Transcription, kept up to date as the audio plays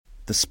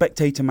The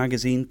Spectator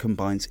magazine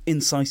combines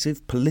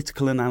incisive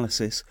political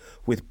analysis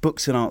with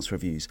books and arts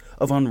reviews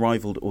of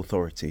unrivalled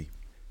authority.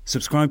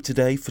 Subscribe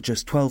today for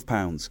just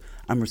 £12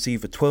 and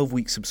receive a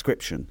 12-week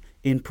subscription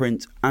in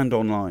print and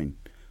online,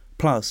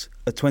 plus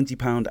a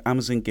 £20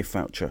 Amazon gift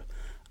voucher,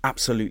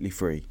 absolutely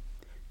free.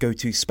 Go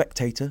to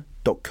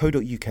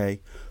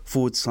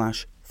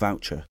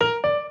spectator.co.uk/voucher.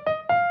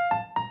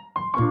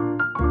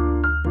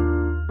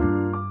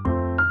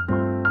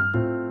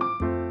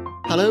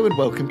 Hello and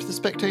welcome to the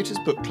Spectator's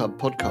Book Club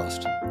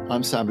podcast.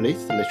 I'm Sam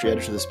Leith, the literary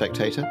editor of The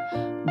Spectator.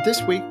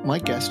 This week, my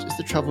guest is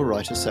the travel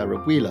writer Sarah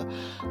Wheeler,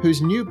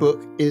 whose new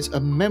book is a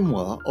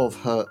memoir of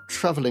her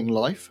travelling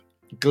life,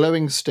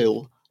 Glowing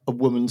Still, A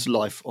Woman's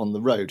Life on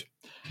the Road.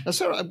 Now,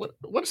 Sarah, I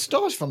want to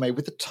start, if I may,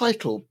 with the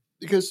title,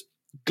 because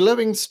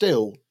Glowing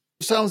Still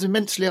sounds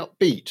immensely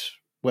upbeat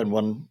when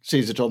one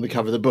sees it on the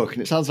cover of the book,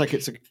 and it sounds like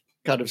it's a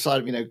kind of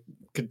sign of,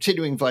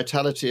 continuing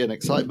vitality and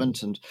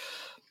excitement and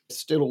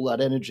still all that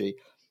energy.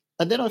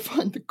 And then I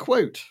find the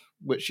quote,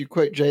 which you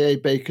quote J.A.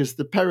 Baker's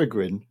The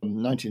Peregrine,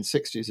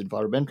 1960s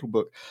environmental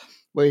book,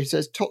 where he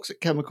says toxic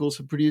chemicals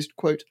have produced,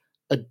 quote,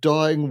 a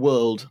dying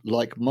world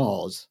like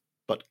Mars,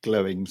 but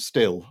glowing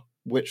still,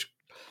 which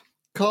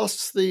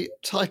casts the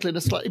title in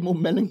a slightly more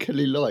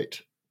melancholy light.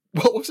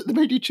 What was it that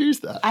made you choose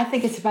that? I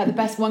think it's about the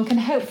best one can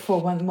hope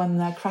for when one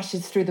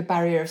crashes through the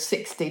barrier of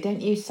 60, don't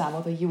you, Sam?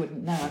 Although you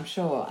wouldn't know, I'm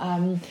sure.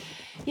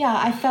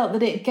 I felt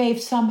that it gave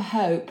some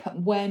hope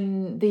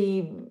when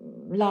the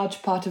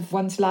large part of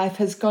one's life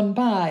has gone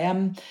by.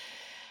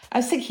 I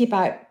was thinking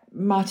about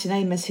Martin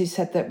Amis, who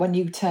said that when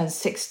you turn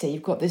 60,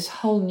 you've got this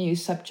whole new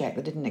subject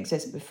that didn't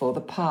exist before,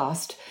 the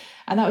past.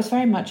 And that was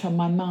very much on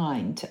my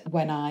mind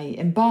when I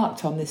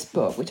embarked on this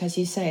book, which, as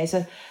you say, is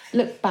a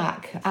look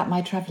back at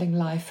my travelling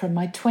life from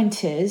my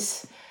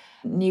 20s,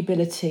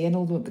 nubility and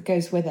all that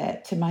goes with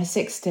it, to my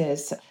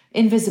 60s,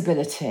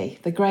 invisibility,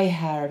 the grey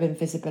hair of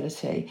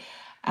invisibility.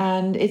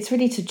 And it's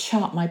really to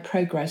chart my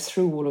progress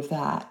through all of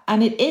that.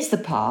 And it is the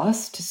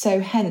past, so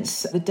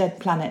hence the dead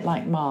planet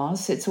like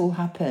Mars. It's all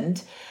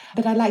happened.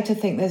 But I like to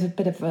think there's a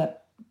bit of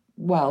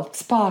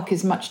spark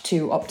is much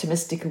too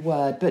optimistic a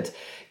word, but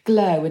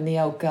glow in the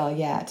old girl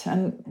yet.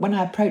 And when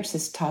I approached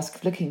this task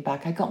of looking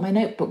back, I got my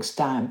notebooks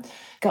down,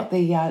 got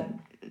the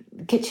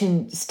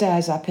kitchen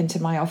stairs up into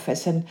my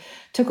office and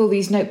took all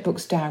these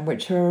notebooks down,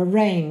 which were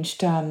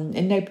arranged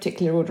in no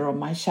particular order on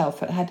my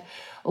shelf. It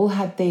all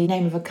had the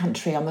name of a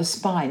country on the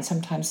spine,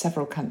 sometimes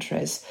several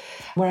countries,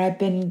 where I'd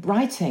been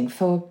writing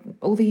for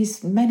all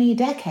these many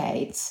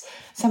decades.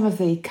 Some of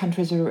the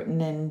countries were written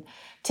in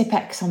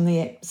Tipex on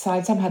the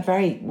side. Some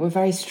were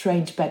very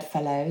strange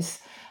bedfellows.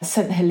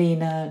 St.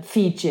 Helena,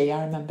 Fiji,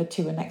 I remember,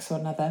 two were next to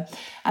another.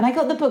 And I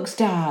got the books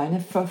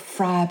down for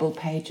friable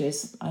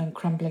pages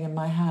crumbling in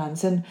my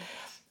hands. And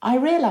I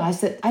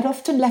realised that I'd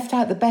often left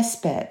out the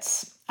best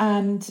bits.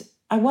 And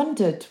I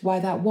wondered why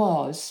that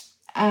was.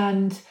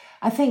 And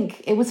I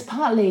think it was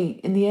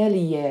partly in the early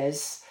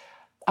years,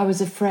 I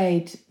was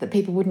afraid that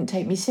people wouldn't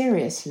take me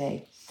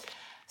seriously.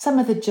 Some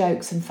of the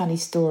jokes and funny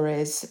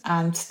stories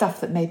and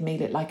stuff that made me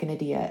look like an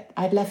idiot,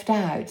 I'd left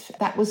out.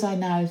 That was, I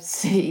now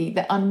see,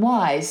 the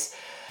unwise.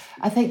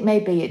 I think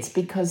maybe it's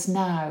because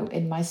now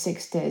in my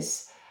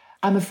 60s,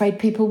 I'm afraid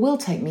people will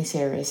take me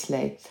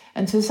seriously.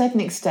 And to a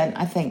certain extent,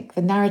 I think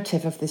the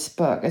narrative of this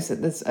book,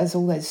 as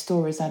all those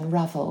stories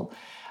unravel,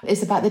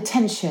 is about the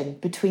tension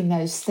between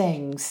those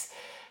things.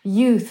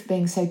 Youth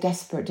being so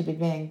desperate to be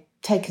being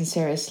taken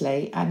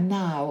seriously, and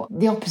now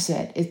the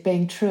opposite is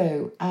being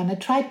true. And I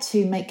tried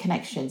to make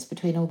connections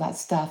between all that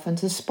stuff and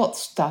to spot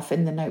stuff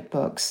in the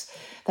notebooks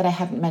that I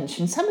hadn't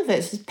mentioned. Some of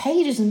it's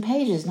pages and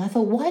pages, and I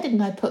thought, why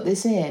didn't I put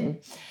this in?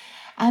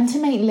 And to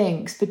make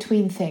links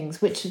between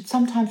things, which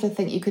sometimes I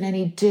think you can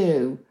only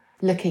do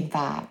looking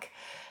back.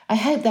 I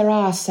hope there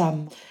are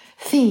some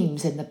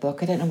themes in the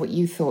book. I don't know what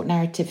you thought,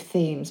 narrative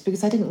themes,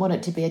 because I didn't want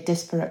it to be a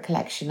disparate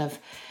collection of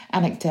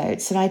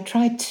anecdotes. And I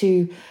tried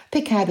to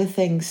pick out the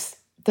things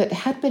that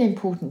had been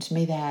important to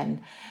me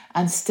then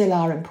and still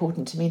are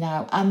important to me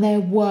now. And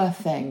there were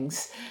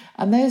things.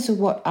 And those are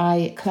what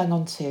I clung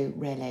on to,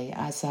 really,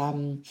 as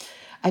I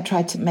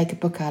tried to make a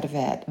book out of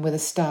it with a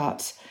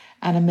start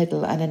and a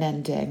middle and an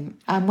ending.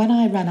 And when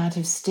I ran out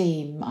of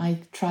steam, I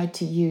tried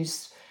to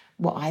use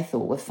what I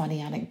thought were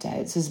funny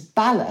anecdotes as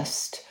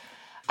ballast.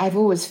 I've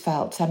always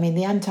felt,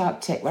 the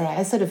Antarctic, where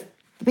I sort of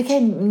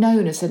became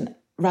known as a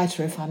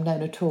writer, if I'm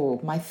known at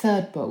all. My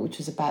third book, which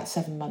was about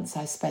 7 months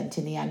I spent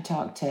in the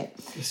Antarctic.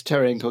 It's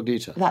Terra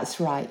Incognita. That's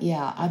right,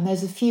 yeah. And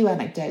there's a few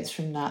anecdotes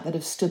from that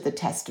have stood the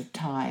test of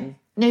time.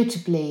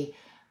 Notably,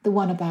 the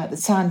one about the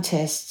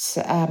scientists,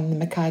 the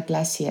Mackay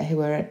Glacier, who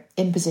were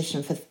in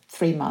position for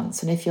 3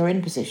 months. And if you're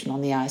in position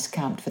on the ice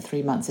camped for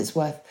 3 months, it's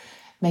worth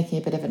making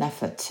a bit of an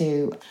effort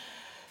to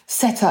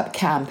set up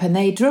camp. And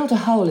they drilled a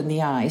hole in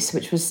the ice,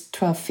 which was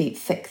 12 feet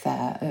thick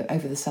there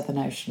over the Southern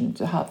Ocean.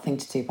 It's a hard thing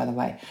to do, by the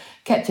way.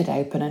 Kept it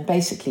open and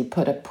basically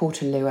put a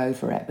portaloo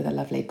over it with a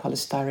lovely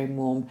polystyrene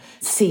warm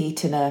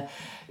seat and a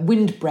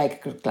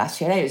windbreak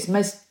glacier. It was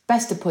the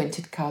best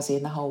appointed Kazi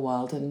in the whole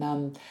world.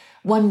 And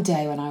one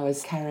day when I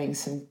was carrying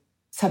some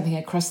something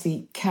across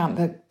the camp.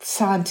 The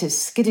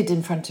scientist skidded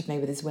in front of me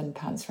with his wind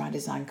pants around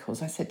his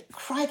ankles. I said,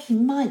 "Crikey,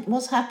 Mike,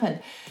 what's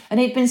happened?" And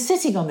he'd been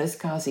sitting on this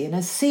Kazi and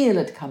a seal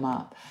had come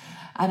up.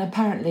 And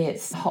apparently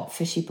it's hot,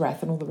 fishy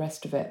breath and all the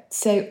rest of it.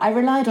 So I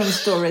relied on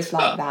stories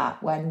like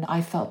that when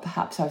I felt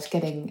perhaps I was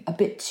getting a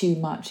bit too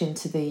much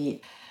into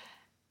the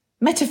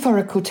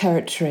metaphorical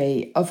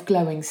territory of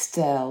glowing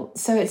still.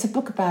 So it's a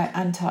book about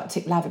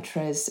Antarctic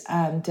lavatories.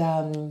 And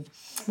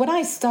when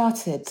I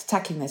started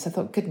tackling this, I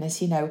thought,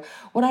 goodness,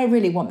 what I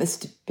really want this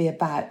to be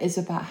about is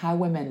about how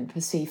women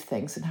perceive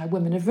things and how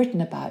women have written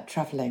about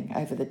travelling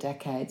over the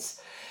decades.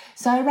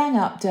 So I rang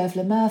up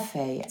Dervla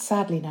Murphy.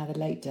 Sadly, now the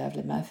late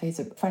Dervla Murphy is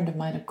a friend of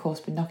mine, of course,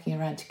 been knocking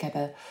around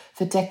together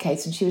for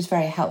decades, and she was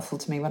very helpful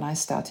to me when I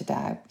started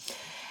out.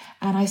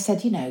 And I said,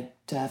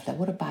 Dervla,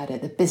 what about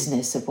it? The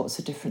business of what's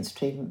the difference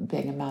between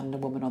being a man and a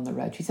woman on the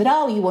road? She said,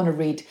 oh, you want to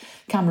read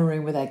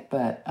Cameroon with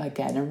Egbert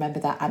again? And remember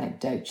that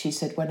anecdote? She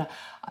said,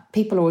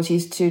 people always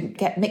used to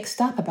get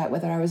mixed up about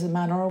whether I was a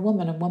man or a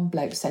woman. And one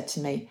bloke said to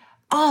me,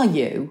 are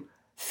you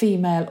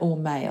female or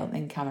male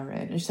in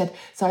Cameroon? And she said,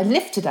 so I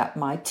lifted up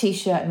my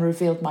T-shirt and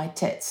revealed my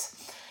tits.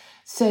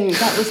 So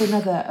that was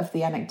another of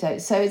the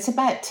anecdotes. So it's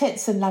about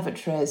tits and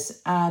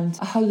lavatories and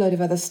a whole load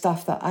of other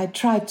stuff that I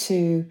tried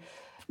to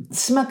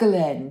smuggle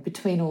in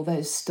between all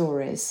those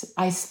stories.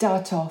 I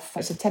start off,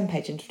 it's a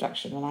 10-page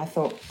introduction, and I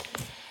thought,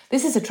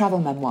 this is a travel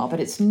memoir, but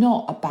it's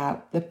not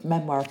about the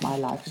memoir of my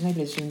life, because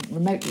nobody's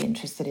remotely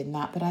interested in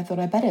that. But I thought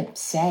I better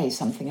say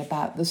something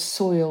about the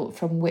soil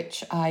from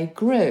which I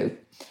grew,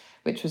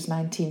 which was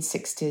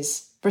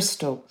 1960s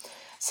Bristol.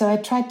 So I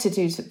tried to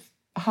do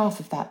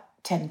half of that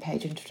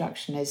 10-page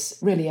introduction is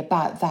really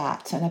about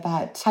that and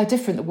about how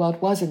different the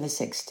world was in the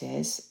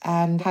 60s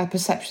and how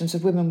perceptions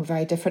of women were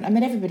very different. I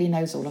mean, everybody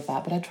knows all of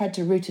that, but I tried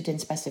to root it in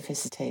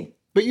specificity.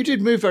 But you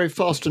did move very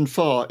fast and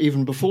far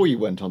even before you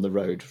went on the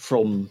road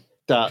from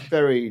that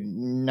very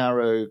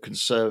narrow,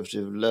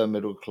 conservative, lower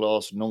middle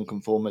class,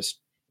 nonconformist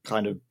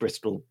kind of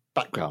Bristol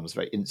background. It was a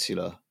very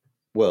insular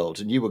world,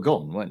 and you were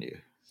gone, weren't you?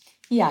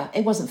 Yeah,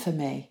 it wasn't for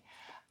me.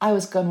 I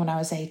was gone when I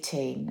was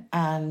 18,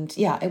 and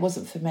yeah, it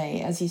wasn't for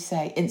me. As you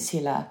say,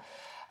 insular.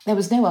 There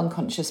was no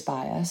unconscious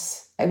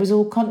bias. It was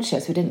all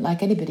conscious. We didn't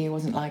like anybody who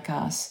wasn't like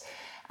us.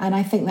 And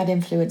I think that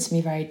influenced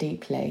me very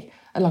deeply,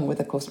 along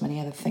with, of course, many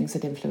other things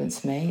that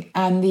influenced me.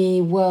 And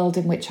the world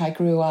in which I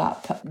grew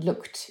up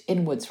looked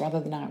inwards rather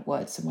than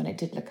outwards. And when it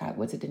did look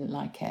outwards, I didn't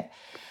like it.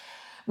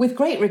 With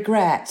great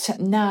regret,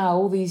 now,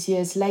 all these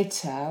years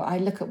later, I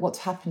look at what's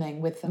happening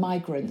with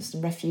migrants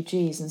and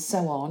refugees and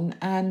so on,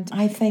 and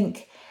I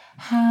think,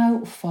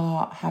 how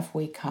far have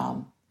we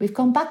come? We've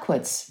gone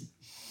backwards.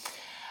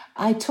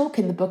 I talk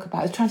in the book about,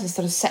 I was trying to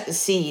sort of set the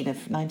scene of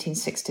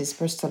 1960s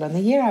Bristol, and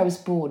the year I was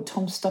born,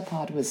 Tom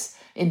Stoppard was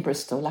in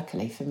Bristol,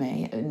 luckily for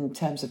me, in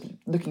terms of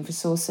looking for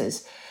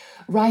sources,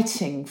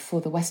 writing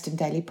for the Western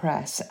Daily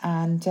Press,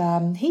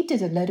 and he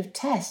did a load of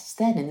tests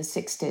then in the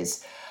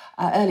 60s,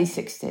 early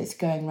 60s,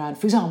 going around,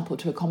 for example,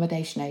 to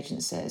accommodation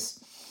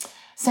agencies,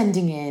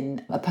 sending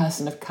in a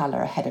person of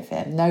colour ahead of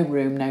him, no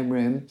room.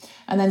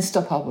 And then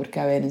Stoppard would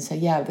go in and say,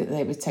 yeah,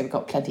 they would say, we've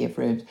got plenty of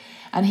rooms.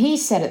 And he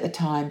said at the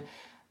time,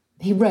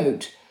 he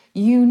wrote,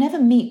 you never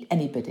meet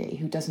anybody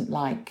who doesn't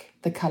like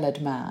the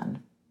coloured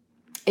man.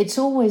 It's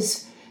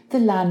always the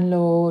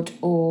landlord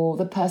or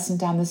the person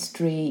down the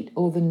street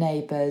or the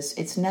neighbours.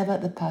 It's never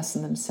the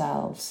person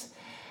themselves.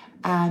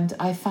 And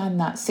I found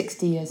that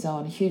 60 years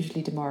on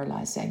hugely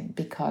demoralising,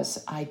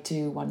 because I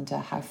do wonder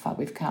how far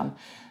we've come.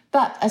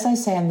 But as I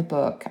say in the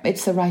book,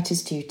 it's the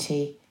writer's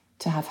duty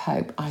to have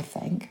hope, I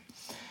think.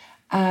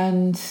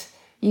 And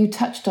you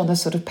touched on the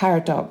sort of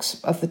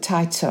paradox of the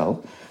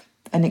title,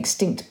 An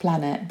Extinct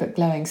Planet but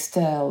Glowing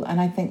Still. And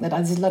I think that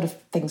there's a lot of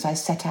things I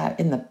set out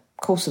in the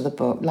course of the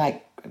book,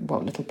 like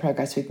what little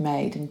progress we've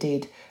made,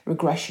 indeed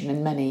regression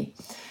in many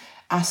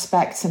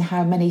aspects, and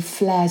how many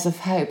flares of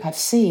hope I've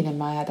seen in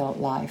my adult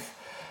life,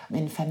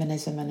 in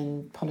feminism and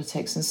in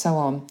politics and so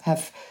on,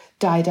 have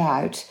died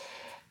out.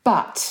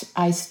 But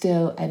I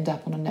still end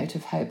up on a note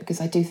of hope,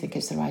 because I do think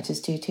it's the writer's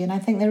duty, and I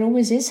think there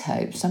always is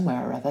hope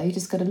somewhere or other. You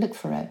just got to look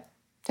for it.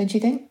 Don't you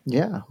think?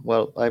 Yeah,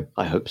 well,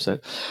 I hope so.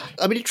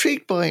 I'm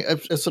intrigued by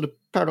a sort of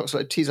paradox that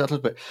I tease out a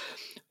little bit.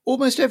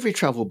 Almost every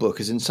travel book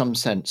is in some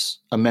sense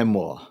a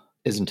memoir,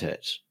 isn't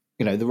it?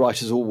 You know, the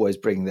writers always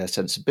bring their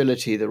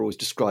sensibility. They're always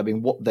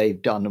describing what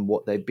they've done and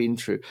what they've been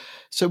through.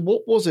 So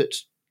what was it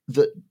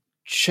that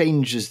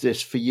changes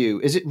this for you?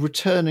 Is it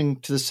returning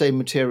to the same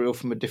material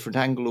from a different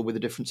angle or with a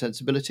different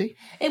sensibility?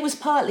 It was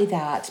partly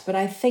that, but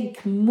I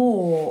think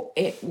more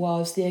it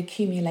was the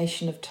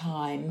accumulation of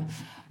time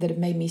that had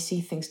made me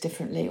see things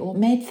differently, or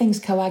made things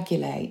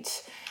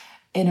coagulate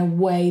in a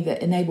way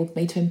that enabled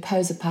me to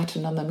impose a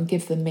pattern on them and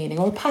give them meaning,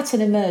 or a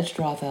pattern emerged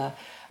rather,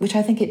 which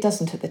I think it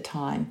doesn't at the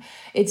time.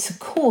 It's of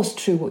course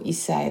true what you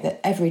say,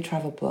 that every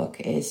travel book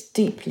is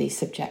deeply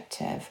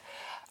subjective.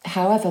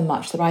 However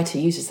much the writer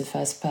uses the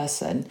first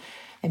person,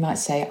 they might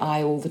say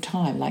I all the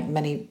time, like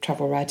many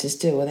travel writers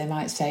do, or they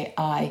might say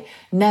I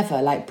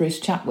never, like Bruce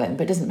Chatwin,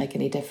 but it doesn't make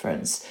any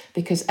difference,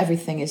 because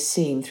everything is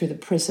seen through the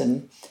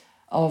prism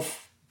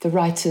of the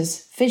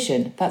writer's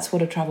vision. That's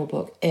what a travel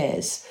book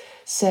is.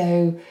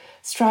 So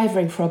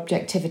striving for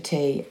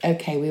objectivity,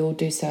 okay, we all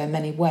do so in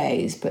many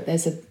ways, but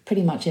there's a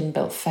pretty much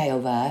inbuilt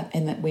fail there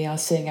in that we are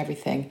seeing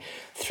everything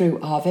through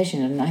our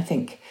vision. And I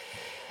think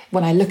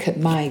when I look at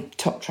my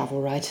top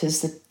travel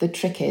writers, the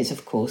trick is,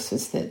 of course,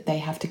 is that they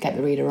have to get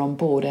the reader on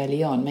board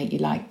early on, make you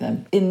like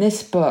them. In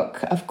this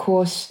book, of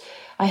course,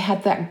 I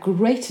had that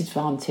great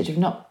advantage of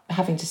not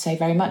having to say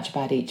very much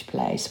about each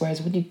place,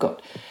 whereas when you've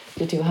got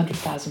to do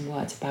 100,000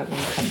 words about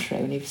one country,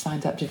 when you've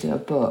signed up to do a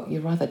book,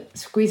 you're rather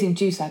squeezing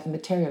juice out of the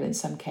material in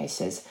some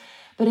cases.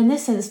 But in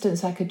this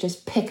instance, I could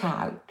just pick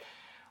out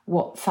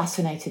what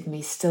fascinated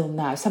me still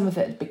now. Some of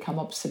it had become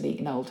obsolete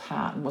and old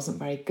hat and wasn't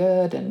very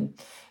good and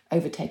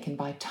overtaken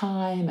by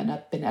time and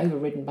had been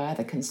overridden by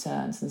other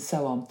concerns and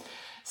so on.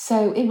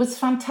 So it was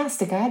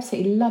fantastic. I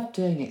absolutely loved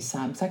doing it,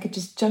 Sam, because I could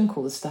just junk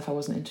all the stuff I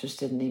wasn't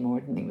interested in anymore, I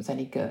didn't think it was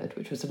any good,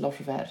 which was a lot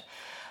of it,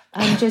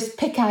 and just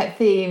pick out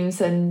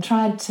themes and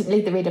try to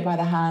lead the reader by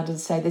the hand and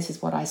say, this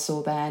is what I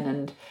saw then,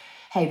 and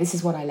hey, this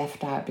is what I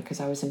left out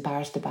because I was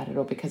embarrassed about it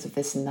or because of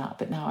this and that,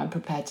 but now I'm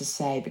prepared to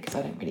say, because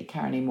I don't really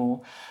care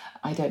anymore,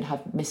 I don't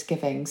have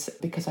misgivings,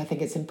 because I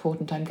think it's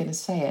important, I'm going to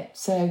say it.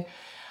 So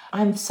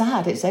I'm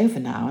sad it's over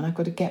now, and I've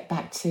got to get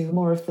back to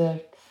more of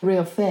the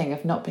real thing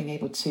of not being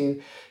able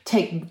to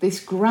take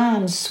this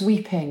grand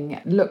sweeping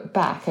look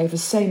back over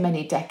so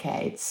many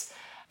decades.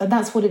 And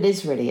that's what it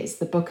is really. It's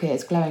the book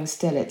is Glowing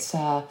Still. It's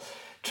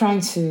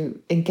trying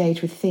to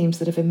engage with themes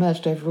that have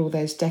emerged over all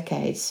those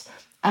decades.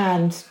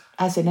 And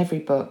as in every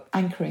book,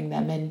 anchoring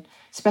them in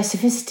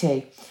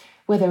specificity,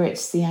 whether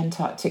it's the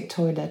Antarctic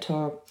toilet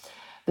or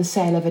the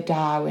sale of a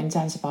dhow in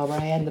Zanzibar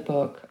where I end the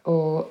book,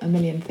 or a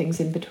million things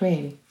in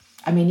between.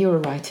 I mean, you're a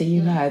writer,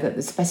 you know that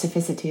the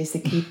specificity is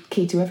the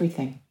key to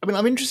everything. I mean,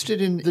 I'm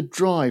interested in the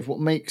drive,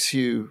 what makes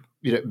you,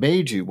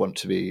 made you want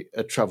to be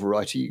a travel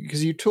writer,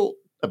 because you talk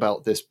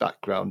about this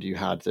background you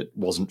had that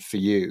wasn't for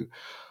you.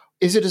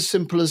 Is it as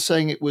simple as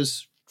saying it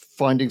was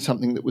finding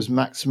something that was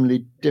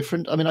maximally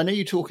different? I mean, I know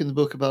you talk in the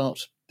book about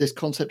this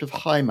concept of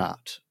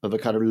Heimat, of a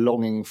kind of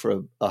longing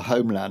for a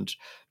homeland.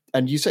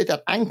 And you say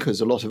that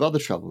anchors a lot of other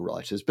travel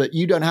writers, but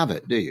you don't have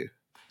it, do you?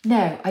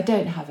 No, I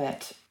don't have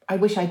it. I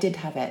wish I did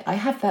have it. I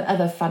have that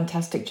other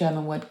fantastic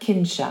German word,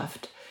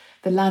 Kindschaft,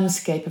 the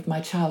landscape of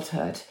my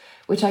childhood,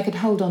 which I could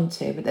hold on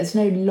to, but there's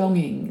no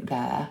longing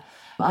there.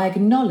 I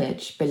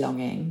acknowledge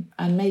belonging,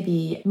 and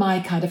maybe my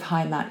kind of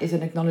Heimat is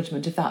an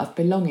acknowledgement of that, of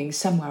belonging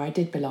somewhere. I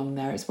did belong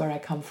there. It's where I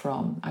come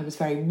from. I was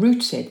very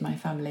rooted, my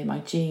family, my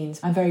genes.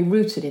 I'm very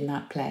rooted in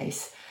that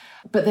place.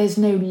 But there's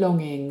no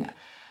longing.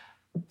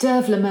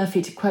 Dervla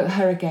Murphy, to quote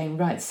her again,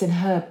 writes in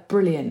her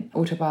brilliant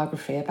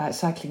autobiography about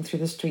cycling through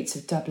the streets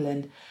of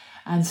Dublin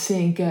and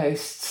seeing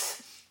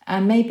ghosts.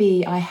 And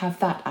maybe I have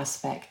that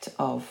aspect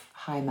of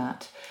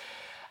Heimat.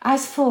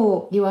 As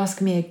for, you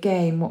ask me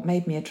again, what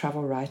made me a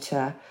travel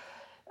writer?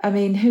 I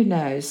mean, who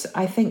knows?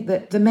 I think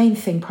that the main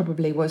thing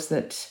probably was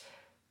that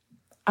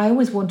I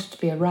always wanted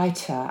to be a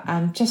writer,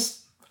 and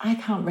just, I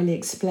can't really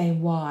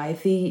explain why.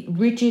 The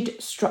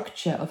rigid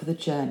structure of the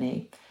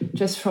journey,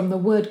 just from the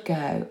word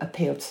go,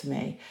 appealed to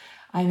me.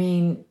 I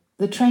mean,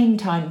 the train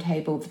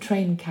timetable, the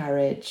train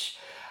carriage,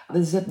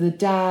 the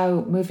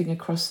dhow moving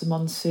across the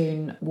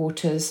monsoon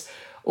waters,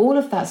 all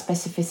of that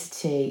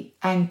specificity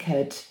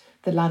anchored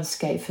the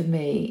landscape for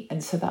me,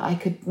 and so that I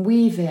could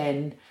weave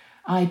in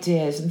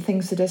ideas and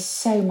things that are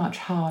so much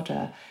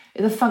harder.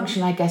 The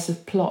function, I guess,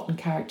 of plot and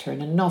character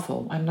in a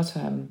novel. I'm not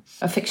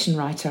a fiction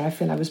writer. I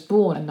feel I was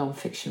born a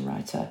non-fiction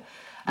writer.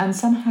 And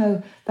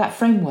somehow that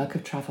framework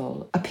of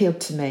travel appealed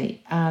to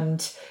me.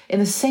 And in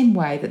the same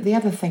way that the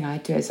other thing I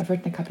do is I've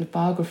written a couple of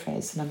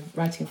biographies, and I'm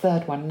writing a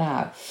third one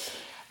now.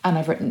 And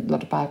I've written a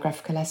lot of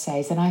biographical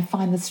essays, and I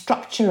find the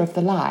structure of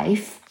the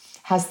life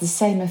has the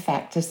same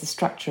effect as the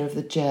structure of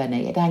the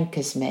journey. It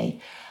anchors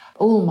me.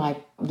 All my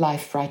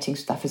life writing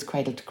stuff is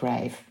cradle to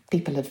grave.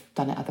 People have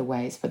done it other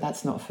ways, but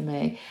that's not for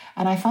me.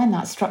 And I find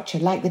that structure,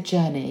 like the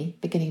journey,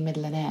 beginning,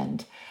 middle and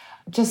end,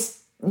 just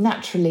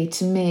naturally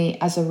to me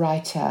as a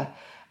writer,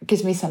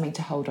 gives me something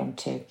to hold on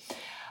to.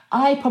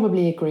 I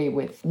probably agree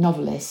with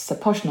novelists, the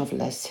posh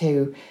novelists,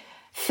 who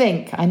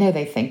think, I know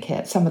they think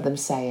it, some of them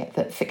say it,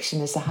 that fiction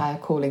is a higher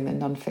calling than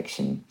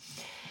non-fiction.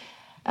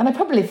 And I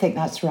probably think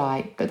that's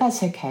right, but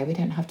that's okay. We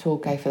don't have to all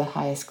go for the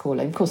highest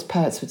calling. Of course,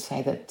 poets would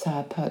say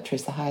that poetry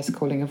is the highest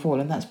calling of all,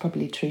 and that's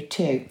probably true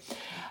too.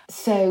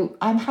 So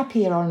I'm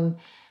happier on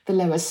the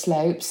lower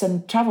slopes,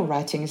 and travel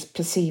writing is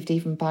perceived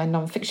even by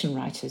non-fiction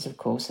writers, of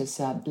course, as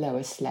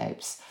lower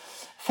slopes.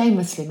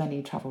 Famously,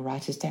 many travel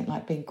writers don't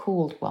like being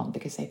called one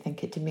because they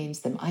think it demeans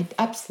them. I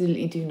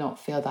absolutely do not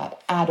feel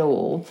that at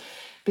all,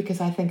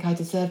 because I think I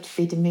deserve to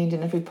be demeaned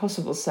in every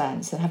possible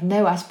sense and have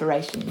no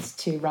aspirations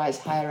to rise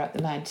higher up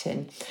the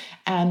mountain.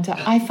 And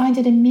I find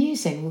it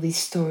amusing, all these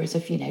stories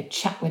of,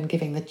 Chatwin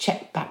giving the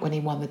cheque back when he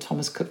won the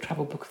Thomas Cook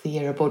Travel Book of the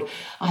Year Award.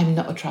 I'm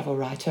not a travel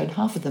writer, and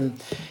half of them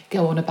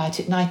go on about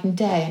it night and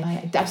day, and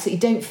I absolutely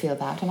don't feel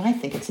that. And I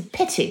think it's a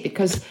pity,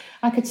 because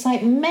I could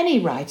cite many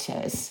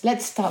writers,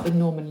 let's start with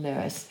Norman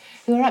Lewis,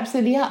 who are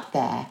absolutely up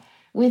there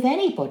with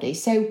anybody.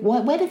 So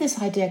where did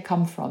this idea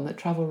come from that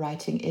travel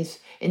writing is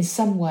in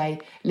some way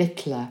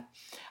littler?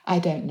 I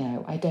don't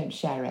know. I don't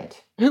share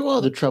it. Who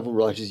are the travel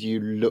writers you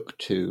look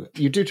to?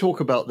 You do talk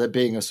about there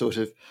being a sort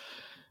of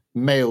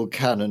male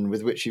canon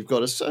with which you've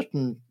got a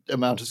certain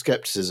amount of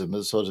scepticism,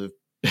 as sort of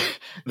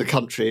the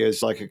country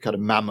is like a kind of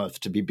mammoth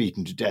to be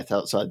beaten to death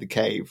outside the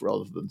cave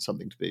rather than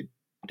something to be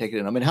taken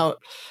in. I mean,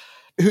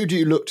 who do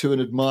you look to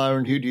and admire,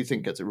 and who do you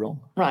think gets it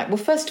wrong? Right. Well,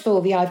 first of all,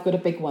 the I've Got a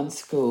Big One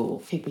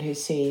school, people who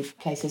see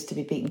places to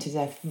be beaten to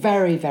death,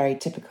 very, very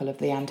typical of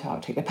the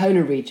Antarctic, the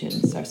polar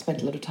regions. So I've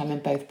spent a lot of time in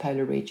both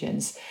polar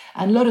regions.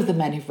 And a lot of the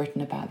men who've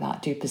written about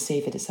that do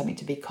perceive it as something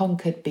to be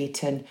conquered,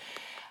 beaten.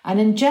 And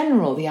in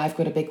general, the I've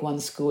Got a Big One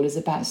school is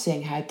about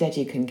seeing how dead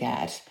you can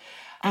get.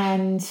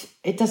 And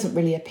it doesn't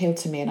really appeal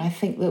to me. And I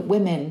think that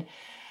women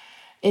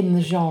in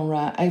the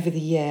genre over the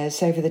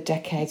years, over the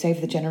decades,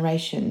 over the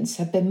generations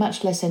have been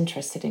much less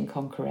interested in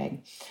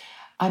conquering.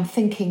 I'm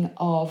thinking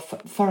of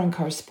foreign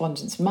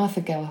correspondents. Martha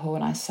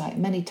Gellhorn I cite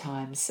many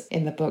times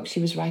in the book. She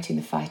was writing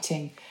the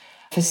fighting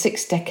for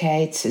 6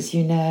 decades, as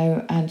you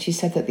know, and she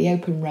said that the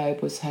open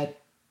road was her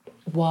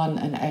one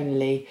and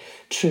only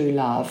true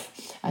love.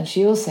 And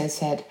she also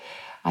said,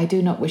 I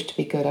do not wish to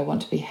be good, I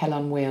want to be hell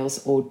on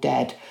wheels or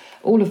dead.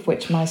 All of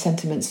which my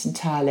sentiments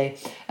entirely.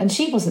 And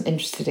she wasn't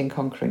interested in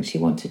conquering. She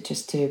wanted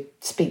just to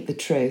speak the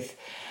truth.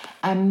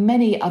 And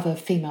many other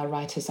female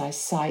writers I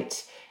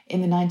cite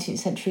in the 19th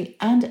century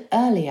and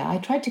earlier. I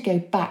tried to go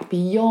back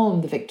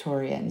beyond the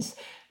Victorians.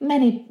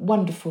 Many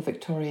wonderful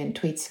Victorian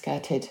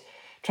tweed-skirted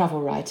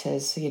travel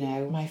writers. You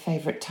know, my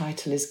favourite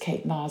title is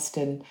Kate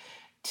Marsden,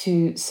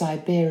 to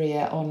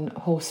Siberia on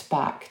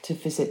horseback to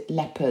visit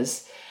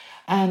lepers.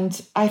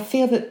 And I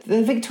feel that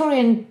the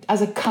Victorian,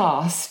 as a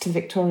caste,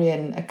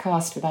 a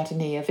caste without an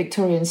E, of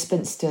Victorian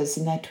spinsters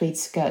in their tweed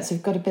skirts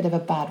have got a bit of a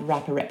bad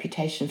rap, a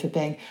reputation for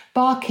being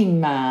barking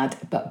mad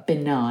but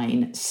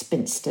benign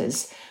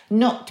spinsters,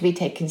 not to be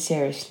taken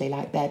seriously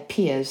like their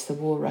peers, the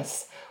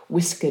walrus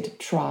whiskered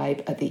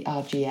tribe at the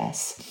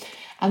RGS.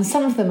 And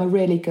some of them are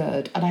really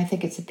good, and I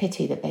think it's a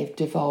pity that they've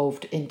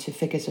devolved into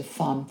figures of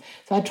fun.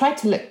 So I tried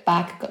to look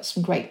back. I've got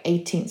some great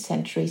 18th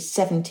century,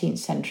 17th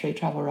century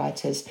travel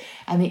writers,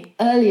 and the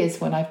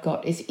earliest one I've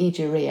got is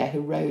Egeria,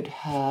 who rode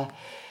her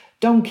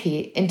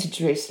donkey into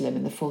Jerusalem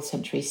in the 4th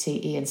century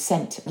CE and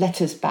sent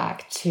letters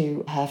back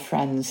to her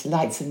friends,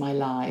 lights of my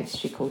lives,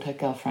 she called her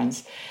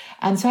girlfriends.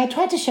 And so I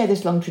tried to show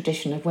this long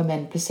tradition of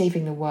women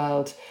perceiving the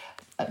world,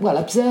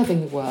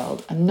 observing the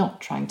world and not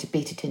trying to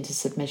beat it into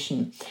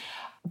submission.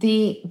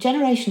 The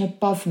generation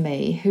above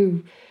me,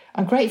 who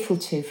I'm grateful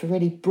to for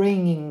really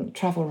bringing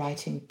travel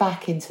writing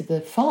back into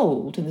the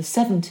fold in the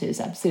 70s,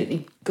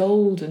 absolutely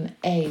golden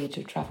age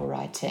of travel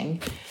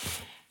writing,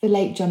 the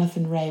late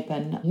Jonathan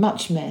Raban,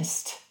 much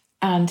missed,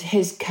 and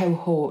his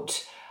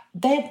cohort,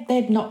 they're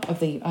not of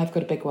the I've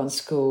Got a Big One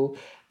school,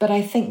 but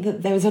I think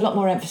that there was a lot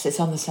more emphasis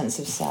on the sense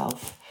of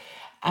self,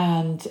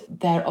 and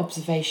their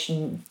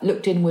observation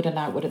looked inward and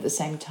outward at the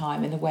same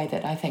time in a way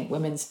that I think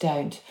women's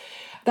don't.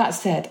 That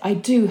said, I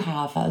do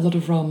have a lot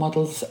of role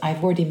models.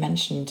 I've already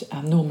mentioned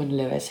Norman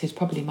Lewis, who's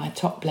probably my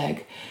top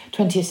bloke,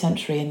 20th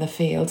century in the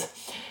field.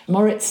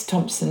 Moritz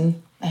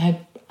Thompson, a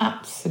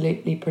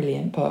absolutely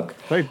brilliant book.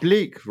 Very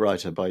bleak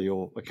writer by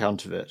your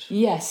account of it.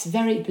 Yes,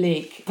 very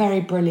bleak,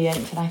 very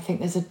brilliant. And I think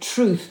there's a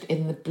truth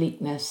in the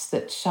bleakness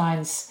that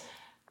shines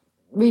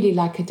really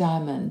like a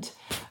diamond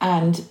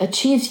and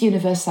achieves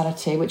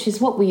universality, which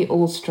is what we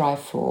all strive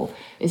for,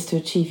 is to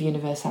achieve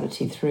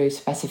universality through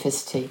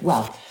specificity.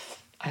 Well,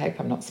 I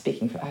hope I'm not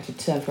speaking out of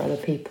turn for other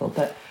people,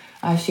 but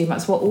I assume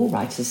that's what all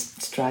writers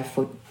strive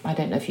for. I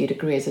don't know if you'd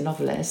agree as a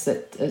novelist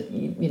that,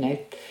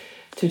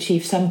 to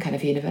achieve some kind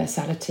of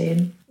universality.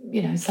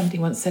 And, somebody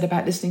once said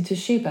about listening to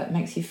Schubert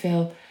makes you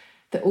feel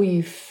that all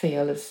you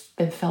feel has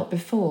been felt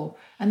before.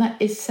 And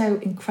that is so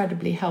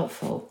incredibly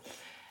helpful.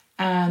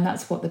 And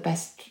that's what the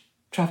best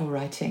travel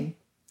writing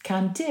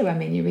can do. I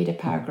mean, you read a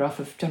paragraph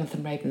of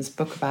Jonathan Raban's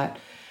book about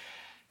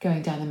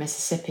going down the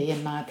Mississippi,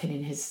 in my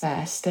opinion, his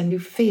best, and you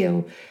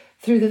feel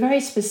through the very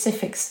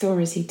specific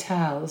stories he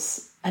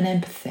tells, an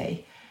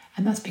empathy.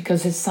 And that's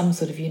because there's some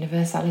sort of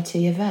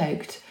universality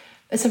evoked.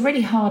 It's a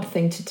really hard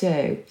thing to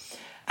do.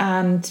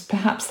 And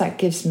perhaps that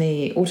gives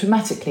me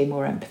automatically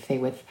more empathy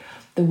with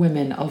the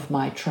women of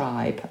my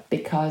tribe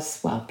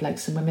because,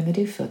 blokes and women, they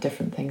do feel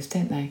different things,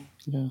 don't they?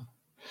 Yeah.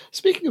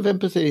 Speaking of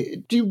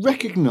empathy, do you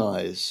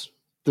recognise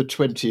the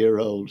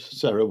 20-year-old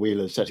Sarah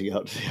Wheeler setting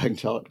out to the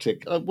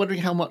Antarctic? I'm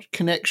wondering how much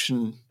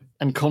connection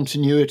and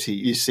continuity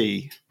you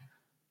see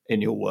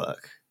in your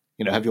work.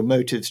 Have your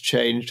motives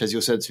changed? Has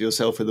your sense of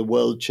yourself in the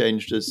world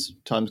changed as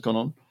time's gone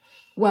on?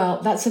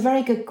 Well, that's a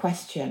very good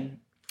question.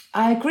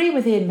 I agree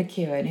with Ian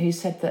McEwan, who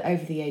said that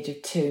over the age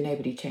of 2,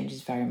 nobody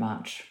changes very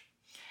much.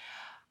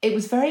 It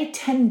was very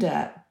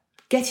tender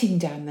getting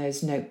down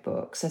those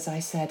notebooks, as I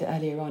said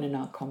earlier on in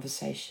our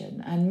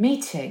conversation, and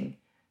meeting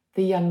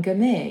the younger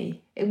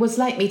me. It was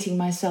like meeting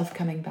myself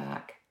coming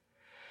back.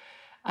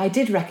 I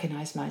did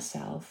recognise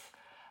myself.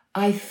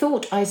 I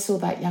thought I saw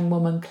that young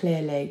woman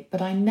clearly, but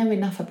I know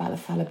enough about the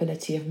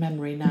fallibility of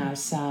memory now,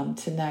 Sam,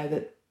 to know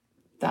that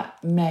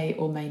that may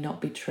or may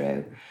not be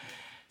true.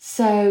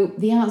 So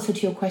the answer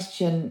to your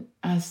question,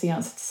 as the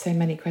answer to so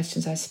many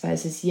questions, I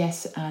suppose, is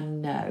yes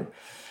and no.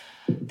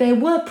 There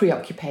were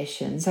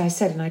preoccupations, I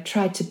said, and I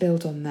tried to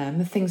build on them.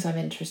 The things I'm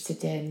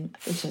interested in,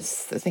 which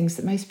is the things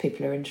that most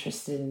people are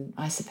interested in,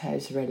 I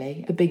suppose,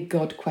 really. The big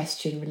God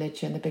question,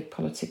 religion, the big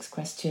politics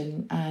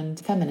question, and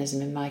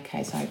feminism in my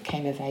case. I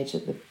came of age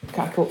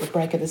I caught the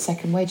break at the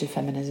second wave of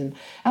feminism.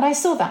 And I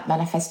saw that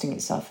manifesting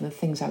itself in the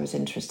things I was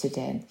interested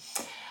in.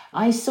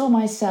 I saw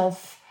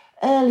myself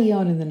early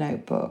on in the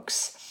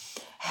notebooks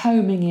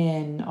homing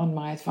in on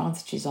my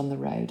advantages on the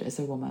road as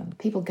a woman.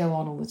 People go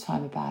on all the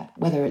time about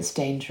whether it's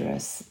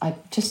dangerous. I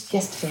just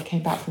yesterday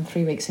came back from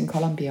 3 weeks in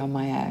Colombia on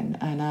my own,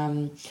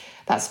 and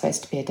that's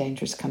supposed to be a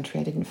dangerous country.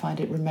 I didn't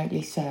find it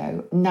remotely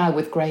so. Now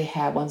with grey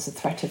hair, one's a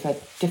threat of a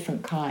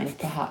different kind,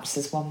 perhaps,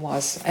 as one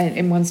was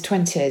in one's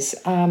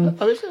 20s.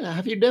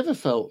 Have you never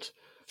felt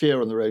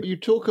fear on the road? You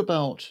talk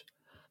about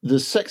the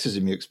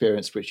sexism you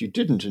experienced, which you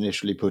didn't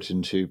initially put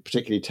into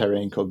particularly Terra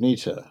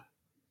Incognita,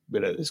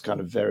 this kind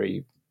of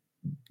very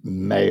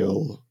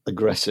male,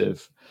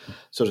 aggressive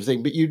sort of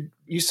thing. But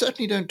you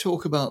certainly don't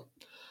talk about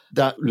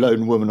that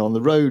lone woman on the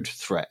road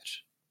threat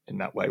in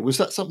that way. Was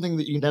that something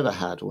that you never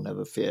had or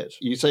never feared?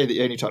 You say that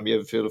the only time you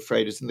ever feel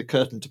afraid is in the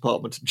curtain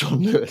department of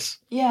John Lewis.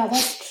 Yeah,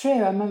 that's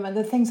true. I mean,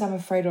 the things I'm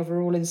afraid of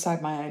are all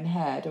inside my own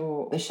head,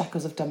 or the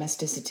shackles of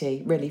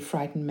domesticity really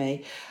frighten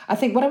me. I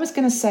think what I was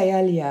going to say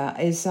earlier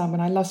is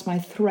when I lost my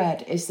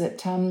thread is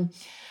that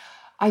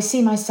I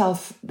see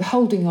myself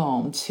holding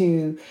on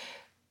to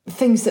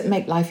things that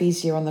make life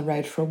easier on the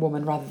road for a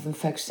woman rather than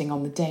focusing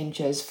on the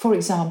dangers. For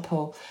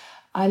example,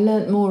 I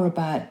learnt more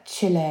about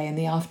Chile and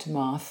the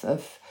aftermath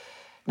of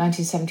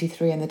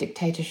 1973 and the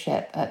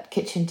dictatorship at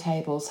kitchen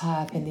tables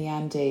high up in the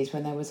Andes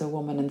when there was a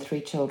woman and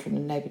 3 children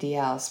and nobody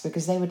else,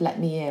 because they would let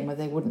me in where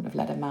they wouldn't have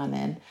let a man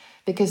in,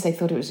 because they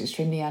thought it was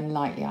extremely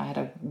unlikely I had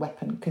a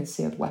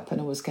concealed weapon,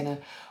 or was going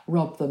to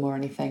rob them or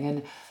anything.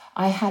 And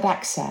I had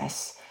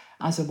access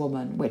as a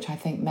woman, which I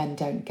think men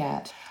don't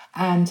get.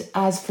 And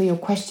as for your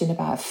question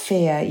about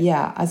fear,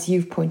 yeah, as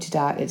you've pointed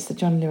out, it's the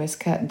John Lewis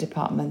curtain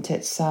department.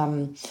 It's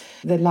the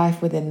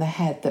life within the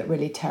head that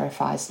really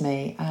terrifies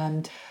me.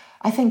 And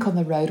I think on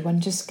the road,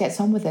 one just gets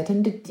on with it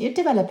and you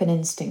develop an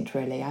instinct,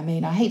 really. I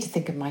mean, I hate to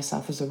think of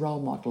myself as a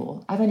role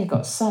model. I've only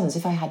got sons.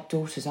 If I had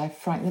daughters, I'd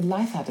frighten the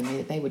life out of me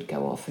that they would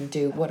go off and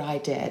do what I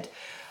did.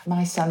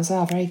 My sons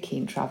are very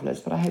keen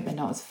travellers, but I hope they're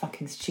not as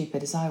fucking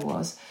stupid as I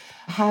was.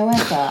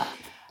 However,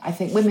 I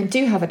think women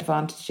do have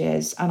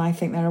advantages, and I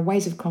think there are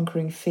ways of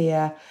conquering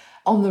fear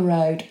on the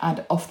road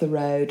and off the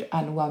road,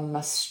 and one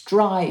must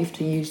strive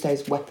to use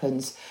those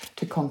weapons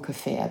to conquer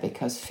fear,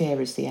 because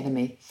fear is the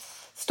enemy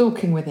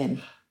stalking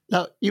within.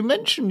 Now, you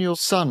mentioned your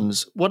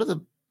sons. One of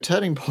the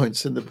turning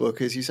points in the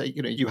book is you say,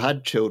 you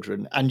had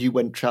children and you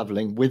went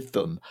travelling with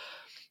them.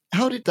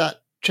 How did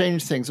that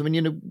change things? I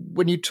mean,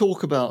 when you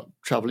talk about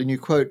travel, and you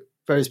quote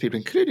various people,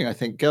 including, I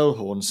think,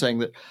 Gellhorn, saying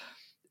that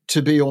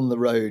to be on the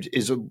road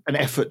is an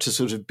effort to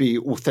sort of be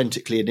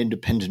authentically and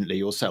independently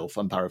yourself.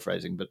 I'm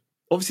paraphrasing, but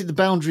obviously the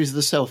boundaries of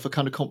the self are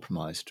kind of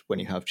compromised when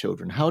you have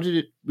children. How did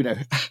it,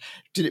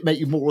 did it make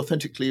you more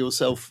authentically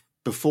yourself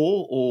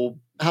before, or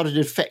how did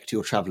it affect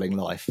your travelling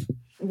life?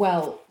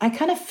 Well, I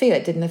kind of feel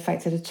it didn't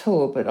affect it at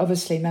all, but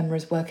obviously Memra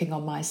is working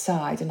on my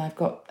side, and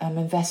I'm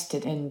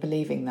invested in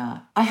believing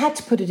that. I had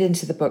to put it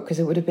into the book because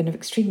it would have been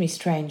extremely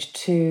strange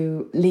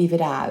to leave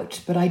it out,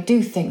 but I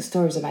do think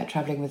stories about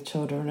travelling with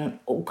children are an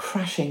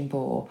all-crashing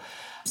bore.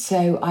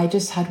 So I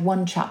just had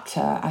one chapter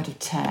out of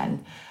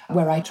 10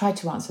 where I tried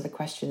to answer the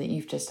question that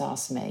you've just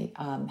asked me,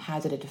 how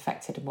did it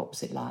affect it and what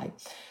was it like?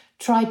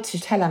 Tried to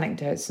tell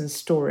anecdotes and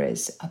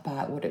stories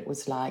about what it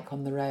was like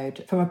on the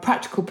road. From a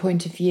practical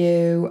point of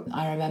view,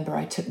 I remember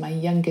I took my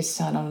youngest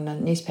son on a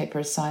newspaper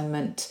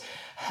assignment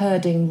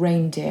herding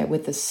reindeer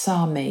with the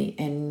Sami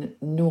in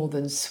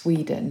northern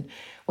Sweden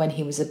when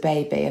he was a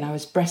baby, and I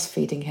was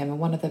breastfeeding him, and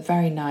one of the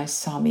very nice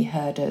Sami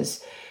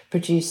herders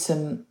produced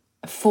some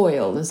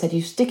foil and said,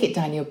 you stick it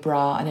down your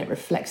bra and it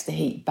reflects the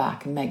heat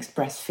back and makes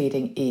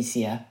breastfeeding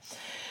easier.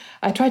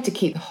 I tried to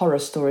keep horror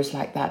stories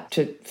like that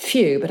to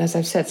few, but as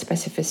I've said,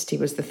 specificity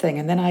was the thing.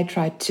 And then I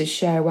tried to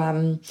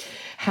show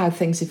how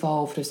things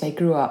evolved as they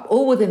grew up,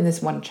 all within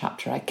this one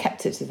chapter. I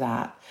kept it to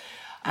that,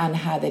 and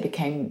how they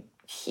became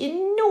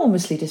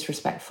enormously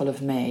disrespectful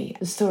of me.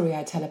 The story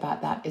I tell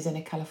about that is in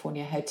a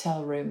California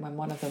hotel room when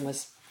one of them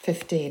was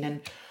 15.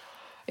 And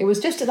it was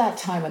just at that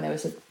time when there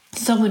was a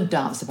song and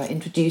dance about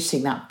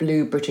introducing that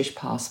blue British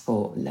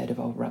passport, load of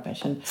old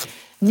rubbish. And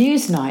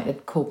Newsnight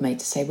had called me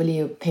to say, will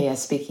you appear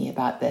speaking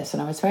about this?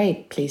 And I was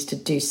very pleased to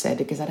do so,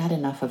 because I'd had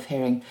enough of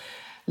hearing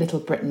Little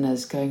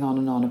Britonners going on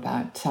and on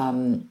about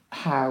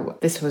how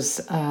this was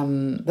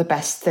the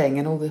best thing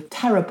and all the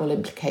terrible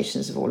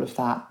implications of all of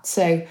that.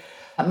 So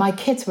my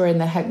kids were in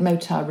the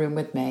motel room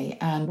with me,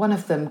 and one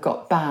of them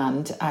got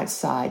banned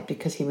outside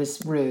because he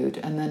was rude,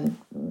 and then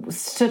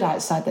stood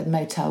outside the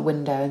motel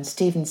window, and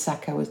Stephen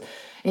Sacco was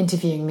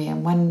interviewing me,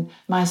 and when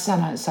my son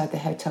outside the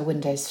hotel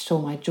window saw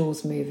my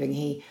jaws moving,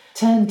 he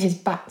turned his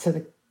back to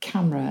the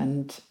camera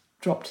and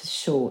dropped his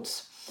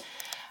shorts.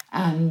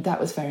 And that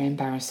was very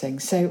embarrassing.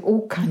 So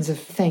all kinds of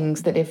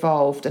things that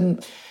evolved.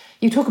 And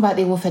you talk about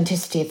the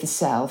authenticity of the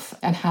self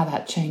and how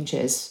that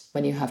changes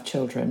when you have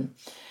children.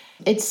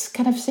 It's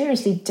kind of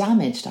seriously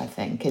damaged, I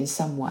think, in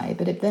some way,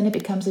 but then it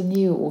becomes a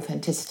new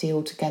authenticity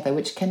altogether,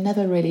 which can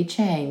never really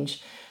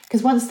change.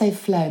 Because once they've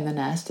flown the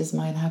nest, as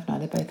mine have now,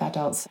 they're both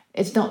adults,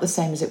 it's not the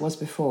same as it was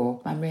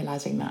before. I'm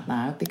realising that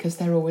now because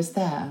they're always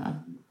there.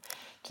 I'm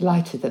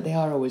delighted that they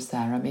are always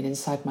there,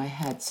 inside my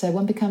head. So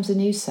one becomes a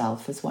new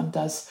self, as one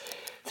does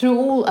through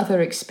all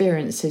other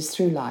experiences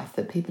through life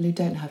that people who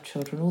don't have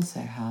children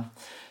also have.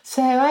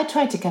 So I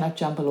tried to kind of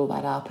jumble all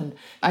that up, and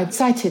I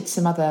cited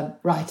some other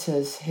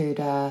writers who'd,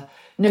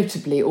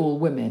 notably all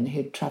women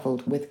who'd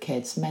travelled with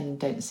kids. Men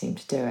don't seem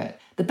to do it.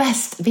 The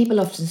best, people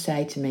often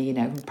say to me,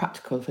 from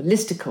practical for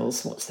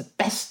listicles, what's the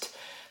best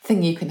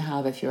thing you can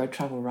have if you're a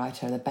travel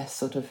writer, the best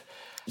sort of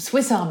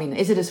Swiss Army,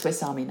 is it a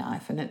Swiss Army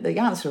knife? And the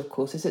answer, of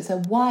course, is it's a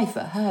wife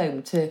at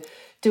home to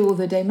do all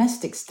the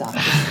domestic stuff.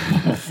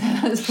 So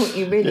that's what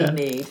you really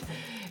need,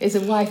 is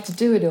a wife to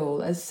do it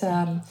all, as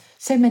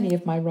so many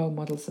of my role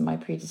models and my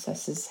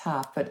predecessors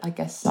have. But I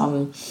guess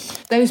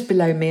those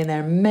below me, and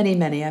there are many,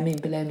 many,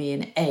 below me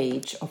in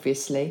age,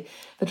 obviously,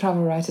 the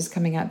travel writers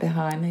coming out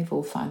behind, they've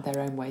all found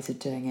their own ways of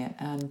doing it.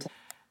 And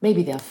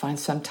maybe they'll find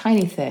some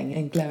tiny thing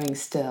in Glowing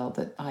Still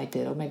that I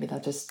did, or maybe they'll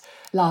just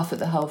laugh at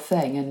the whole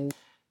thing and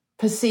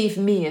perceive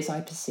me as I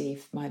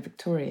perceive my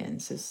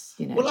Victorians, as,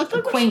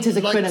 quaint as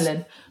a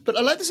crinoline. But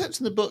I like the sense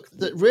in the book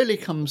that really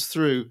comes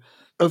through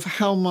of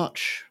how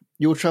much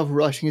your travel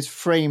writing is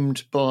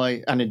framed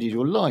by, and indeed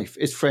your life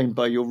is framed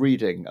by your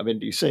reading.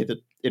 You say that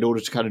in order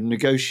to kind of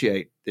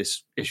negotiate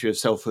this issue of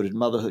selfhood and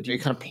motherhood, you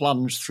kind of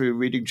plunge through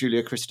reading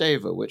Julia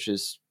Kristeva, which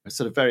is a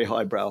sort of very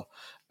highbrow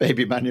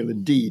baby manual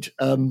indeed.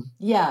 And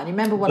you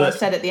remember what I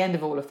said at the end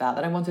of all of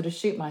that I wanted to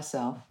shoot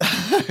myself.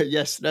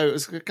 Yes, no, it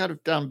was a kind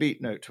of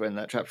downbeat note to end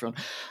that chapter on.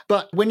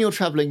 But when you're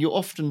travelling, you're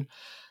often,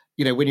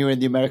 when you're in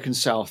the American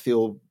South,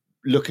 you're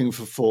looking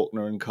for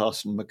Faulkner and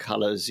Carson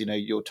McCullers.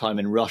 Your time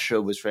in Russia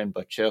was framed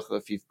by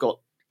Chekhov. You've got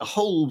a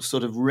whole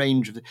sort of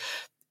range of...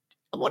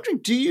 I'm wondering,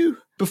 do you,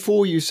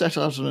 before you set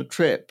out on a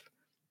trip,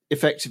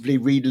 effectively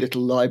read a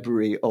little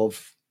library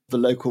of the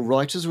local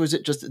writers, or is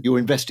it just that you're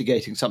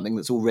investigating something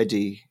that's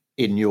already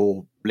in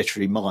your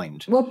literary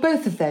mind? Well,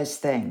 both of those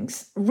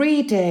things.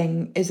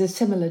 Reading is a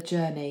similar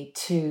journey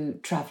to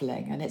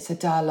travelling, and it's a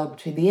dialogue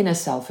between the inner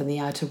self and the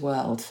outer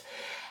world.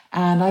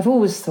 And I've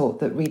always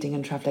thought that reading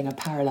and travelling are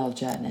parallel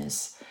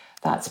journeys.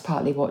 That's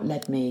partly what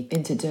led me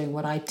into doing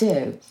what I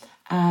do.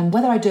 And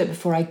whether I do it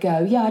before I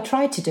go, I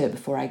try to do it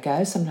before I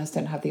go. Sometimes I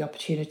don't have the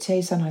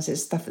opportunity. Sometimes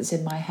it's stuff that's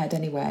in my head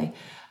anyway.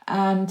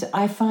 And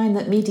I find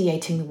that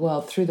mediating the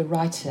world through the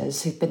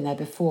writers who've been there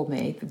before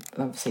me,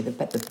 obviously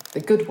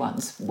the good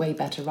ones, way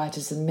better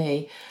writers than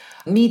me,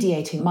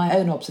 mediating my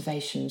own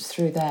observations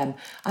through them,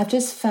 I've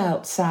just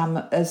felt, Sam,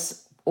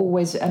 as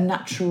always a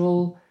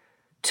natural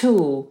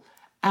tool.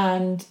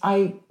 And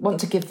I want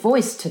to give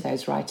voice to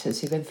those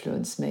writers who've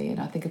influenced me, and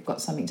I think I've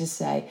got something to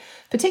say.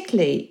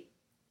 Particularly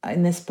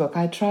in this book,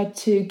 I tried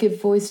to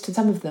give voice to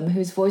some of them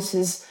whose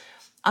voices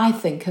I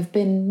think have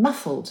been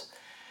muffled.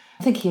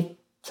 I'm thinking of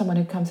someone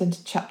who comes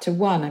into chapter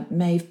 1,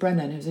 Maeve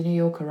Brennan, who's a New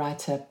Yorker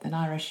writer, an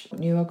Irish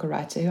New Yorker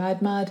writer who I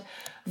admired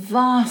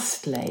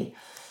vastly,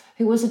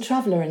 who was a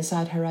traveller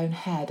inside her own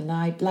head. And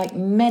I, like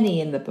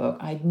many in the book,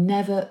 I'd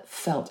never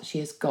felt she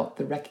has got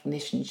the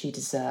recognition she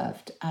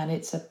deserved. And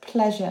it's a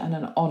pleasure and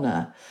an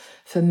honour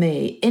for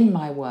me in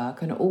my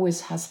work, and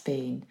always has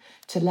been,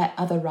 to let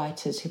other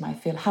writers whom I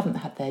feel haven't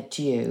had their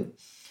due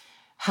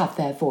have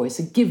their voice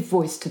and give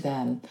voice to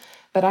them.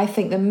 But I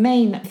think the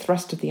main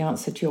thrust of the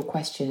answer to your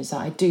question is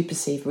that I do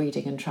perceive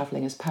reading and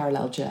travelling as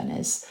parallel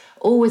journeys.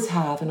 Always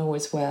have and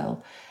always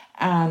will.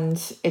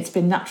 And it's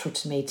been natural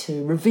to me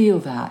to reveal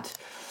that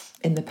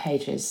in the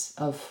pages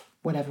of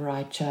whatever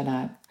I churn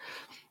out.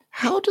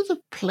 How do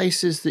the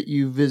places that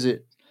you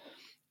visit,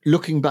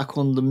 looking back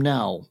on them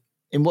now,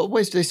 in what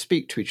ways do they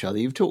speak to each other?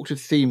 You've talked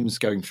of themes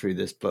going through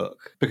this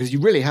book, because you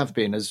really have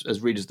been, as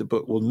readers of the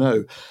book will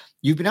know,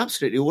 you've been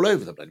absolutely all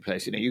over the bloody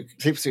place. You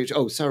people say,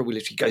 Sarah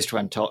Wheeler, she goes to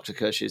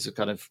Antarctica, she's a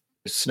kind of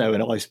snow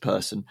and ice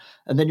person,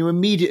 and then you're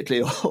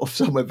immediately off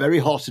somewhere very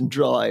hot and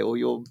dry, or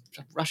you're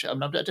Russia. I don't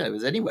know if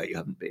there's anywhere you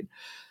haven't been.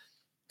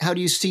 How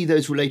do you see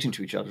those relating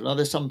to each other? And are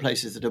there some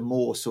places that are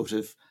more sort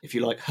of, if you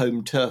like,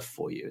 home turf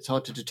for you? It's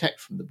hard to detect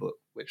from the book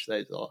which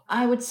those are.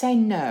 I would say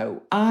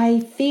no.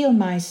 I feel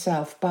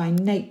myself by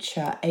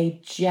nature a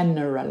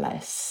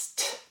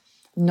generalist,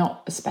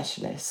 not a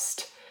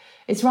specialist.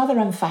 It's rather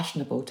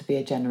unfashionable to be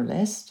a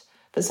generalist,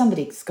 but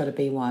somebody's got to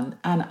be one,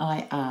 and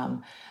I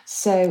am.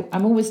 So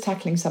I'm always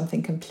tackling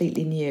something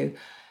completely new.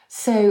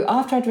 So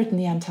after I'd written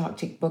the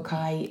Antarctic book,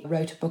 I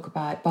wrote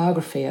a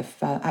biography of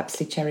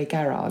Apsley Cherry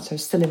Garrard. So I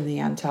was still in the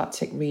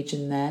Antarctic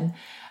region then.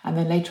 And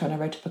then later on, I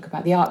wrote a book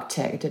about the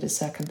Arctic. I did a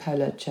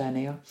circumpolar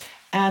journey.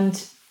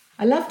 And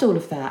I loved all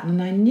of that.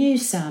 And I knew,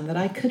 Sam, that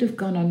I could have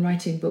gone on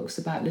writing books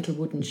about little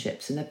wooden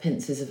ships and the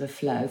pincers of a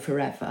floe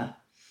forever.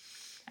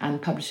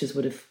 And publishers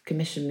would have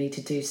commissioned me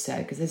to do so,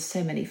 because there's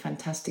so many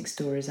fantastic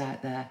stories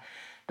out there.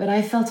 But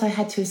I felt I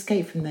had to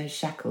escape from those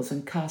shackles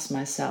and cast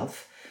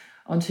myself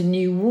onto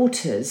new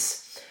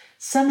waters.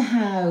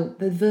 Somehow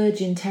the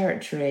virgin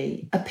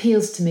territory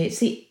appeals to me. It's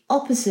the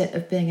opposite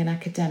of being an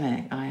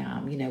academic I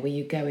am, where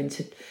you go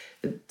into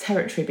the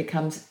territory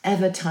becomes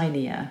ever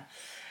tinier,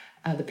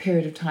 the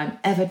period of time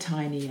ever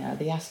tinier,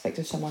 the aspect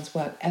of someone's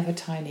work ever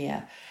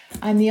tinier.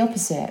 I'm the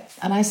opposite.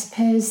 And I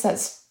suppose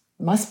that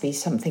must be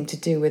something to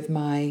do with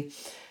my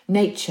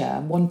nature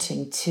and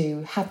wanting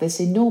to have this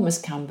enormous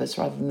canvas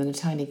rather than a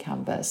tiny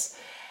canvas.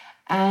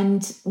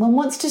 And one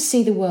wants to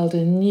see the world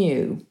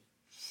anew,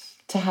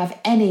 to have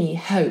any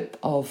hope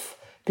of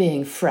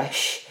being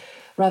fresh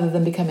rather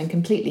than becoming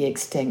completely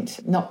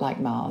extinct, not like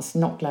Mars,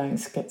 not glowing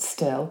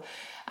still.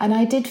 And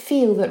I did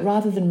feel that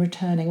rather than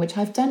returning, which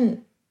I've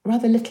done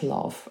rather little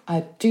of,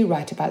 I do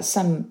write about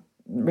some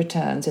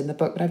returns in the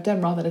book, but I've done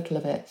rather little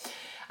of it.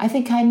 I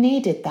think I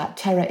needed that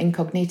terra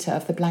incognita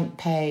of the blank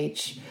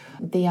page,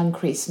 the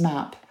uncreased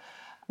map.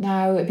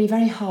 Now, it'd be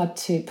very hard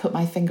to put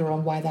my finger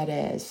on why that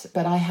is,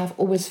 but I have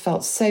always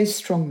felt so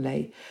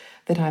strongly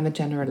that I'm a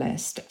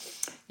generalist.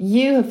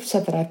 You have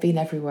said that I've been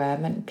everywhere. I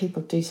mean,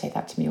 people do say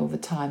that to me all the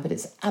time, but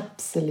it's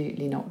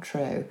absolutely not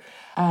true.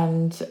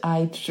 And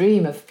I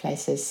dream of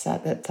places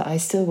that I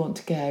still want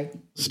to go.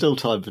 Still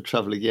time for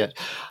travelling yet.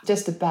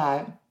 Just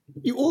about.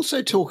 You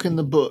also talk in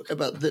the book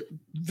about the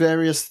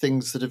various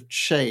things that have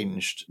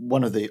changed.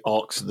 One of the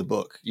arcs of the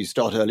book, you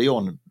start early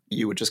on.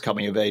 You were just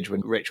coming of age when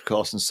Rachel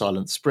Carson's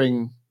Silent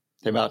Spring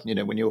came out.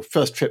 When your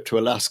first trip to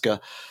Alaska,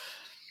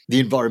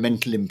 the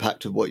environmental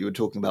impact of what you were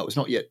talking about was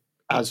not yet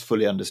as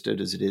fully understood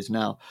as it is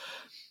now.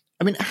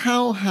 I mean,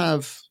 how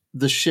have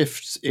the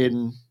shifts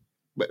in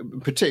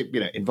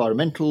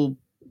environmental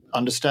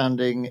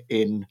understanding,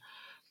 in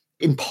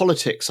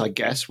politics, I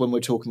guess, when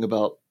we're talking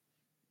about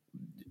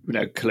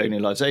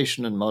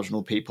colonialization and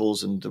marginal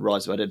peoples and the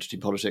rise of identity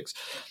politics,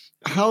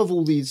 how have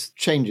all these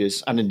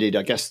changes, and indeed,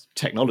 I guess,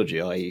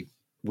 technology, i.e.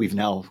 we've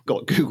now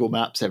got Google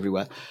Maps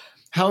everywhere,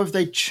 how have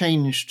they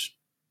changed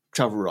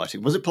travel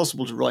writing? Was it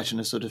possible to write in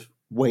a sort of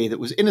way that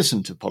was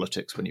innocent of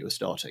politics when you were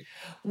starting?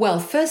 Well,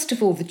 first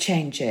of all, the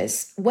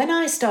changes. When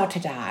I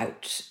started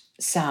out,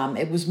 Sam,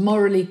 it was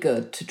morally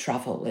good to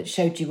travel. It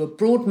showed you were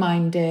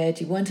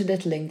broad-minded, you weren't a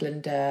little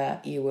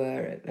Englander, you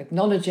were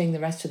acknowledging the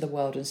rest of the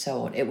world and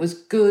so on. It was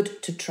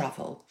good to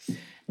travel.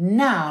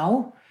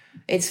 Now,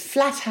 it's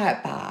flat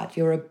out bad.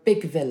 You're a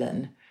big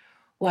villain.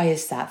 Why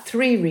is that?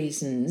 3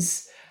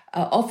 reasons.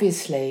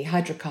 Obviously,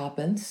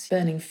 hydrocarbons,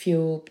 burning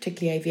fuel,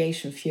 particularly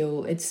aviation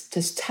fuel, it's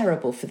just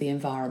terrible for the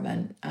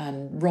environment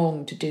and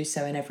wrong to do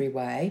so in every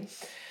way.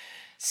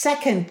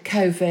 Second,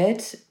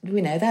 COVID,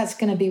 that's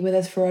going to be with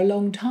us for a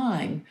long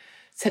time.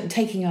 So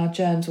taking our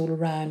germs all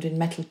around in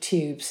metal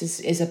tubes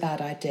is a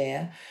bad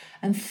idea.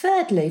 And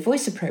thirdly,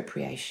 voice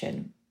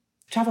appropriation.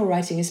 Travel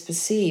writing is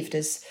perceived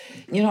as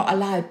you're not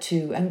allowed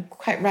to, and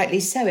quite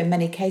rightly so in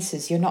many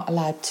cases, you're not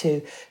allowed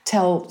to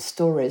tell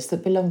stories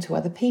that belong to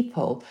other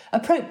people,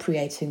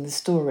 appropriating the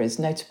stories,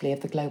 notably of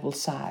the Global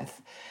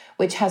South,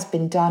 which has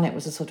been done. It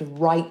was a sort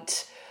of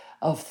right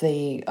of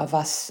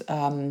us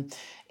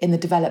in the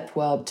developed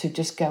world to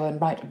just go and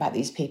write about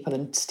these people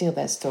and steal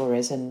their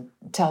stories and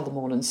tell them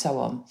all and so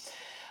on.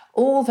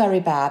 All very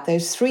bad.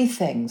 Those 3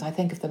 things, I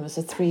think of them as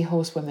the 3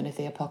 horsewomen of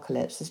the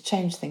apocalypse, has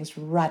changed things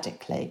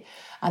radically.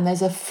 And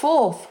there's a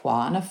 4th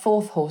one, a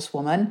 4th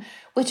horsewoman,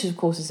 which of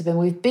course has been,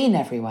 we've been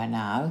everywhere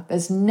now.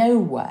 There's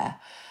nowhere.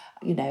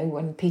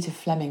 When Peter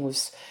Fleming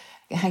was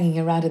hanging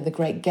around in the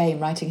Great Game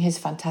writing his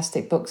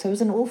fantastic books, there was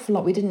an awful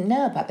lot we didn't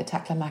know about the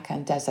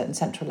Taklamakan Desert and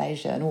Central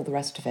Asia and all the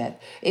rest of it.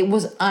 It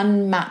was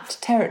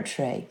unmapped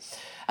territory,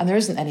 and there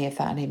isn't any of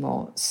that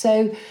anymore.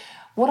 So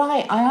what I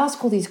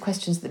ask all these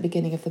questions at the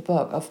beginning of the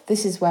book of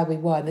this is where we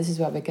were and this is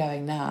where we're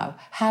going now.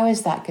 How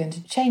is that going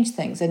to change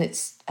things? And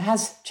it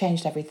has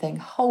changed everything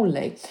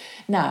wholly.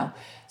 Now,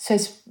 so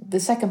the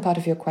second part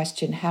of your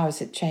question, how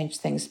has it changed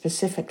things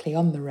specifically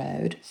on the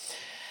road?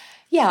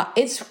 Yeah,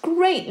 it's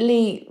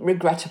greatly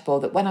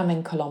regrettable that when I'm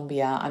in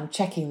Colombia, I'm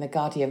checking the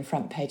Guardian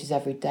front pages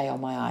every day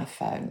on my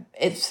iPhone.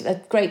 It's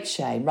a great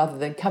shame, rather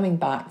than coming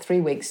back 3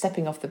 weeks,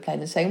 stepping off the plane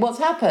and saying, what's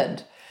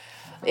happened?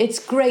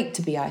 It's great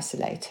to be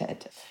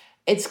isolated.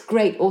 It's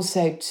great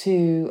also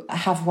to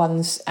have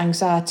one's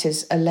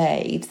anxieties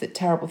allayed, that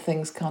terrible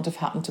things can't have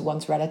happened to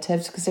one's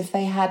relatives, because if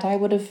they had, I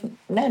would have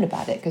known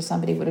about it because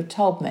somebody would have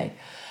told me.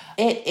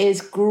 It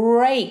is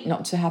great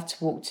not to have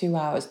to walk 2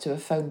 hours to a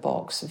phone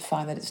box and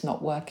find that it's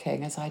not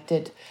working, as I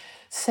did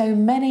so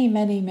many,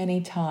 many,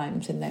 many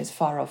times in those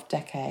far-off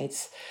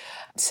decades.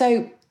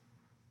 So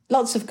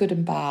lots of good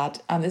and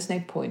bad, and there's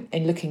no point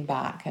in looking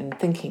back and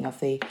thinking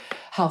of the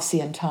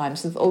halcyon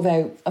times,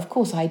 although, of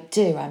course, I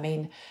do. I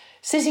mean,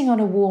 sitting on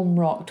a warm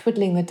rock,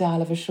 twiddling the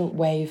dial of a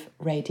shortwave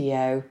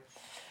radio,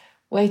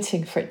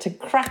 waiting for it to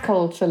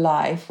crackle to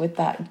life with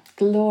that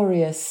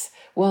glorious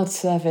World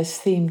Service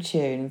theme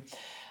tune.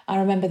 I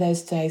remember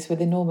those days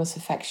with enormous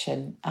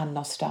affection and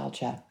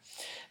nostalgia.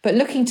 But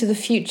looking to the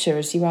future,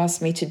 as you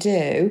asked me to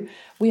do,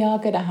 we are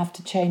going to have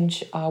to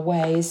change our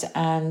ways,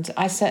 and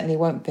I certainly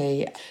won't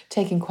be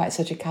taking quite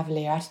such a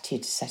cavalier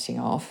attitude to setting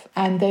off.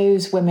 And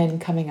those women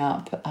coming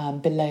up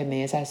below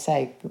me, as I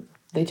say,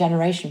 the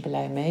generation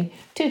below me,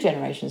 2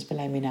 generations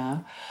below me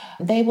now,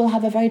 they will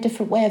have a very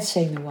different way of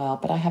seeing the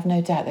world, but I have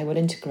no doubt they will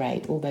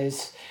integrate all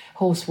those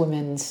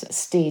horsewomen's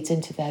steeds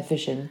into their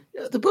vision.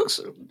 The book's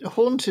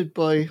haunted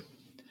by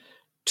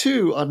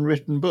 2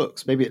 unwritten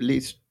books, maybe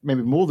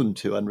more than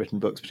 2 unwritten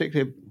books,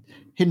 particularly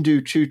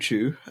Hindu Choo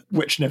Choo,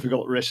 which never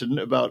got written,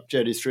 about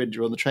journeys through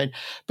India on the train,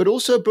 but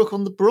also a book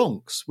on the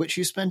Bronx, which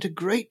you spent a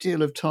great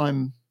deal of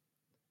time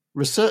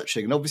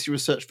researching, and obviously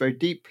researched very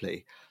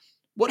deeply.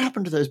 What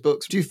happened to those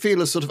books? Do you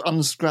feel a sort of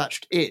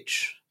unscratched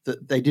itch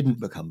that they didn't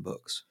become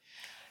books?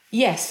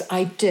 Yes,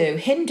 I do.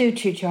 Hindu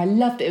Choo Choo, I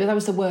loved it. That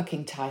was the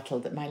working title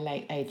that my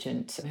late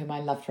agent, whom I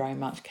loved very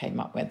much, came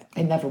up with.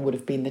 It never would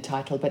have been the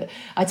title, but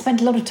I'd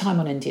spent a lot of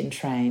time on Indian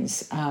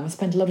trains. I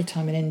spent a lot of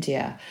time in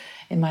India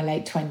in my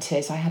late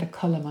 20s. I had a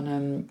column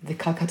on the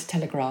Calcutta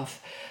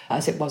Telegraph,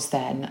 as it was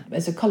then. It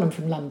was a column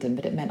from London,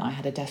 but it meant I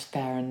had a desk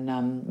there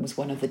and was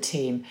one of the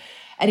team.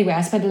 Anyway,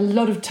 I spent a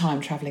lot of time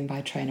travelling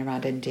by train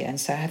around India,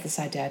 and so I had this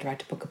idea I'd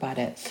write a book about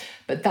it.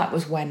 But that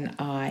was when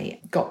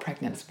I got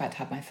pregnant. I was about to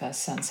have my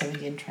first son, so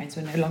Indian trains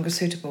were no longer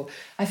suitable.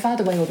 I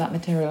filed away all that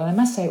material, and I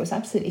must say it was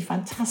absolutely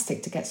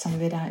fantastic to get some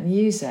of it out and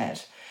use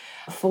it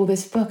for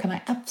this book, and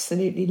I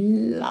absolutely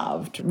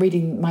loved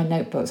reading my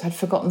notebooks. I'd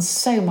forgotten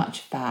so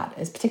much of that,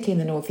 particularly in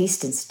the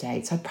northeastern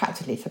states. I'd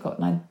practically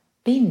forgotten I'd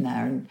been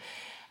there, and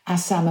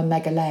Assam and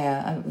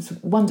Meghalaya, and it was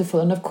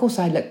wonderful. And of course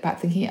I look back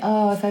thinking,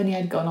 oh, if only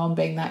I'd gone on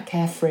being that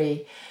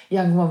carefree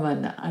young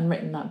woman and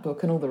written that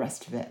book and all the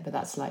rest of it. But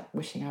that's like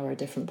wishing I were a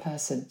different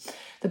person.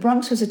 The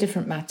Bronx was a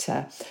different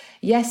matter.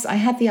 Yes, I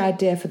had the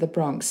idea for the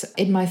Bronx.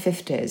 In my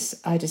 50s,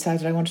 I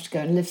decided I wanted to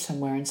go and live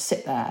somewhere and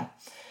sit there.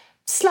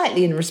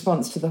 Slightly in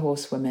response to the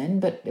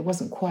horsewomen, but it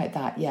wasn't quite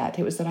that yet.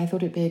 It was that I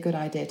thought it'd be a good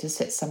idea to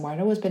sit somewhere. I'd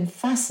always been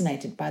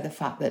fascinated by the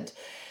fact that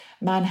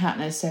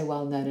Manhattan is so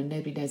well known and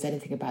nobody knows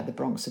anything about the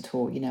Bronx at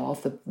all. You know,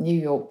 of the New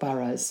York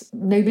boroughs,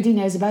 nobody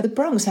knows about the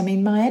Bronx. I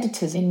mean, my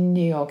editors in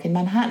New York, in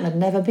Manhattan, had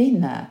never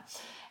been there.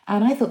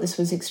 And I thought this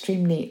was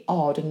extremely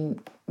odd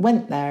and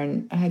went there,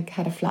 and I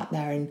had a flat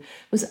there and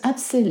was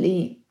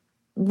absolutely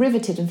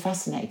riveted and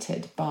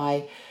fascinated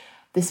by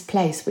this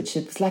place, which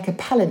was like a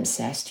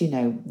palimpsest, you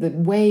know, the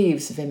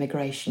waves of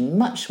immigration,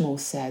 much more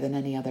so than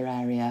any other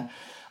area.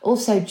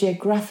 Also,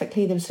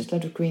 geographically, there was such a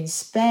lot of green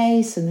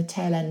space and the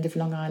tail end of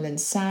Long Island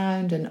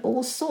Sound and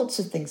all sorts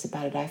of things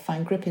about it I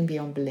find gripping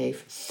beyond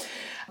belief.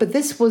 But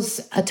this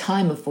was a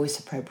time of voice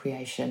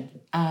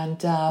appropriation.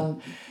 And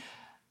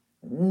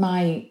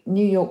my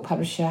New York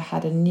publisher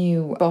had a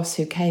new boss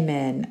who came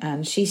in,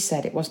 and she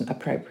said it wasn't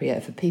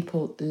appropriate for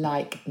people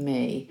like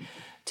me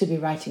to be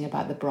writing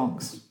about the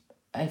Bronx.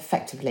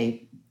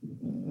 Effectively,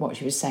 what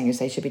she was saying is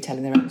they should be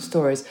telling their own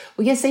stories.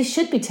 Well, yes, they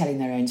should be telling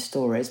their own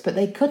stories, but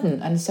they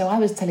couldn't. And so I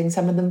was telling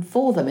some of them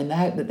for them in the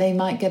hope that they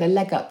might get a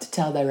leg up to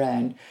tell their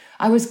own.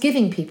 I was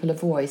giving people a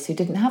voice who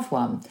didn't have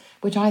one,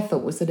 which I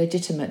thought was the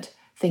legitimate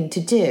thing to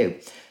do.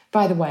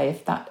 By the way,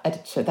 if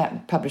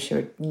that publisher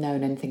had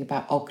known anything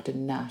about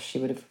Ogden Nash, she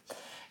would have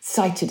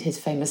cited his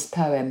famous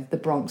poem, The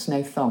Bronx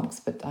No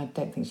Thonks, but I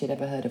don't think she'd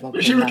ever heard of Ogden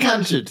Nash. She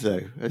recanted,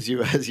 though, as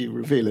you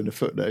reveal in a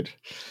footnote.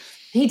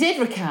 He did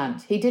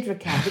recant,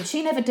 but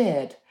she never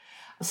did.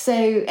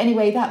 So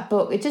anyway, that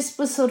book, it just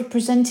was sort of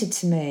presented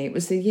to me. It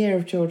was the year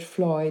of George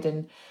Floyd,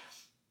 and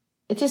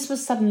it just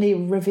was suddenly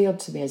revealed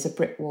to me as a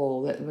brick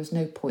wall that there was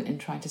no point in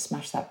trying to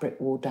smash that brick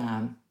wall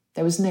down.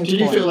 There was no point. Did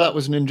you feel that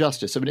was an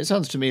injustice? I mean, it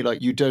sounds to me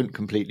like you don't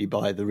completely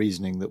buy the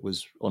reasoning that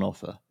was on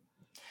offer.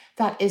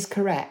 That is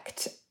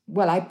correct.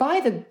 Well, I buy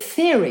the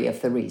theory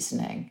of the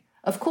reasoning.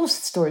 Of course,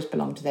 the stories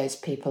belong to those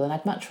people, and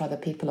I'd much rather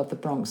people of the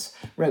Bronx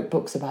wrote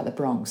books about the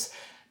Bronx.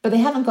 But they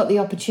haven't got the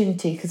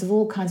opportunity because of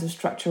all kinds of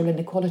structural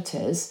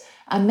inequalities.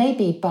 And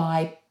maybe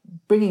by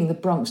bringing the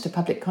Bronx to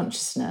public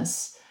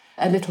consciousness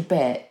a little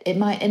bit, it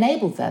might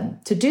enable them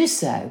to do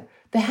so.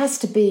 There has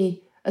to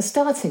be a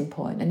starting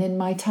point. And in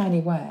my tiny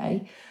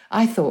way,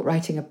 I thought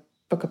writing a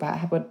book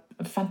about what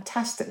a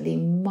fantastically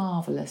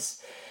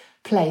marvellous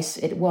place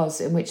it was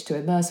in which to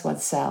immerse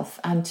oneself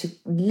and to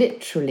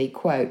literally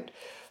quote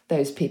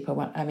those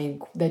people. I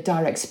mean, their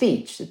direct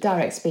speech,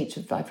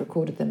 I've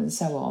recorded them and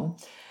so on,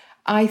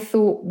 I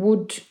thought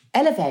would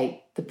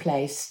elevate the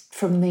place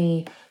from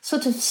the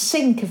sort of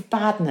sink of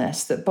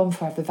badness that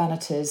Bonfire of the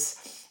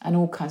Vanities and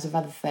all kinds of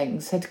other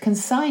things had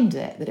consigned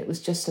it, that it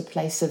was just a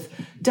place of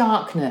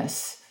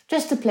darkness,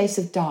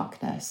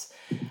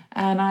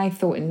 And I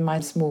thought in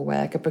my small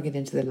way I could bring it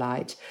into the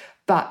light,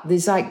 but the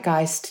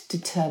zeitgeist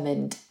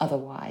determined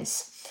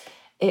otherwise.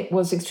 It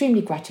was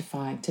extremely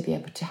gratifying to be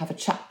able to have a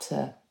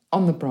chapter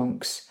on the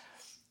Bronx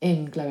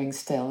in Glowing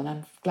Still, and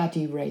I'm glad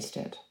you raised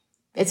it.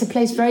 It's a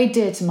place very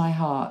dear to my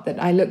heart that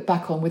I look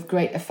back on with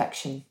great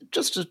affection.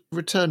 Just to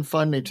return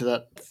finally to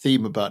that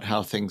theme about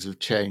how things have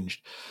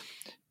changed,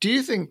 do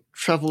you think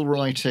travel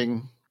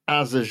writing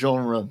as a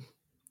genre,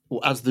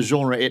 or as the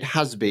genre it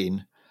has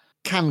been,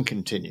 can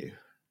continue?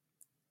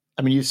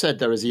 I mean, you said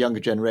there is a younger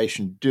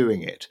generation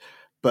doing it,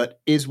 but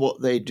is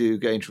what they do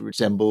going to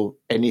resemble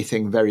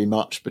anything very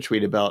much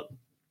between about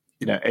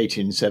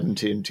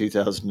 1870 and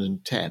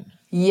 2010?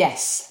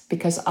 Yes,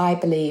 because I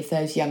believe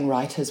those young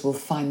writers will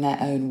find their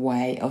own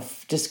way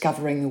of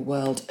discovering the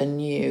world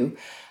anew,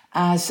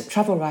 as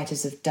travel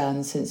writers have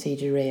done since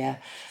Egeria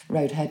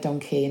rode her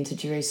donkey into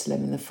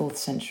Jerusalem in the 4th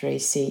century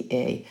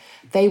CE.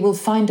 They will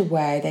find a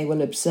way, they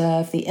will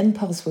observe, the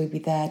impulse will be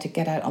there to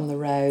get out on the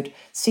road,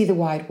 see the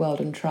wide world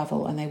and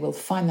travel, and they will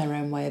find their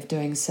own way of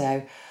doing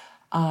so.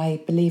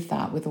 I believe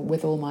that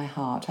with all my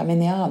heart. I mean,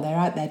 they're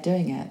out there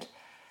doing it.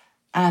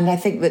 And I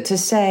think that to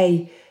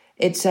say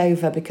it's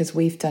over because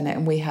we've done it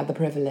and we had the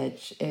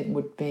privilege, it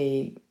would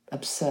be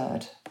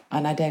absurd.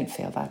 And I don't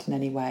feel that in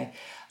any way.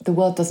 The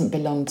world doesn't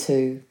belong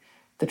to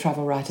the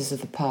travel writers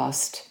of the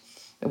past.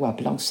 Well, it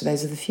belongs to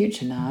those of the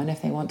future now. And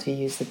if they want to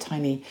use the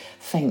tiny,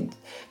 faint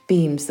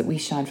beams that we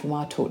shine from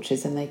our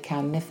torches, then they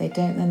can. And if they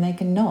don't, then they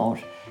cannot.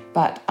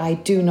 But I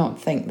do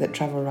not think that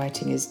travel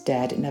writing is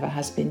dead. It never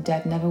has been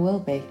dead, never will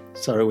be.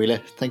 Sarah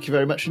Wheeler, thank you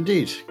very much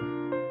indeed.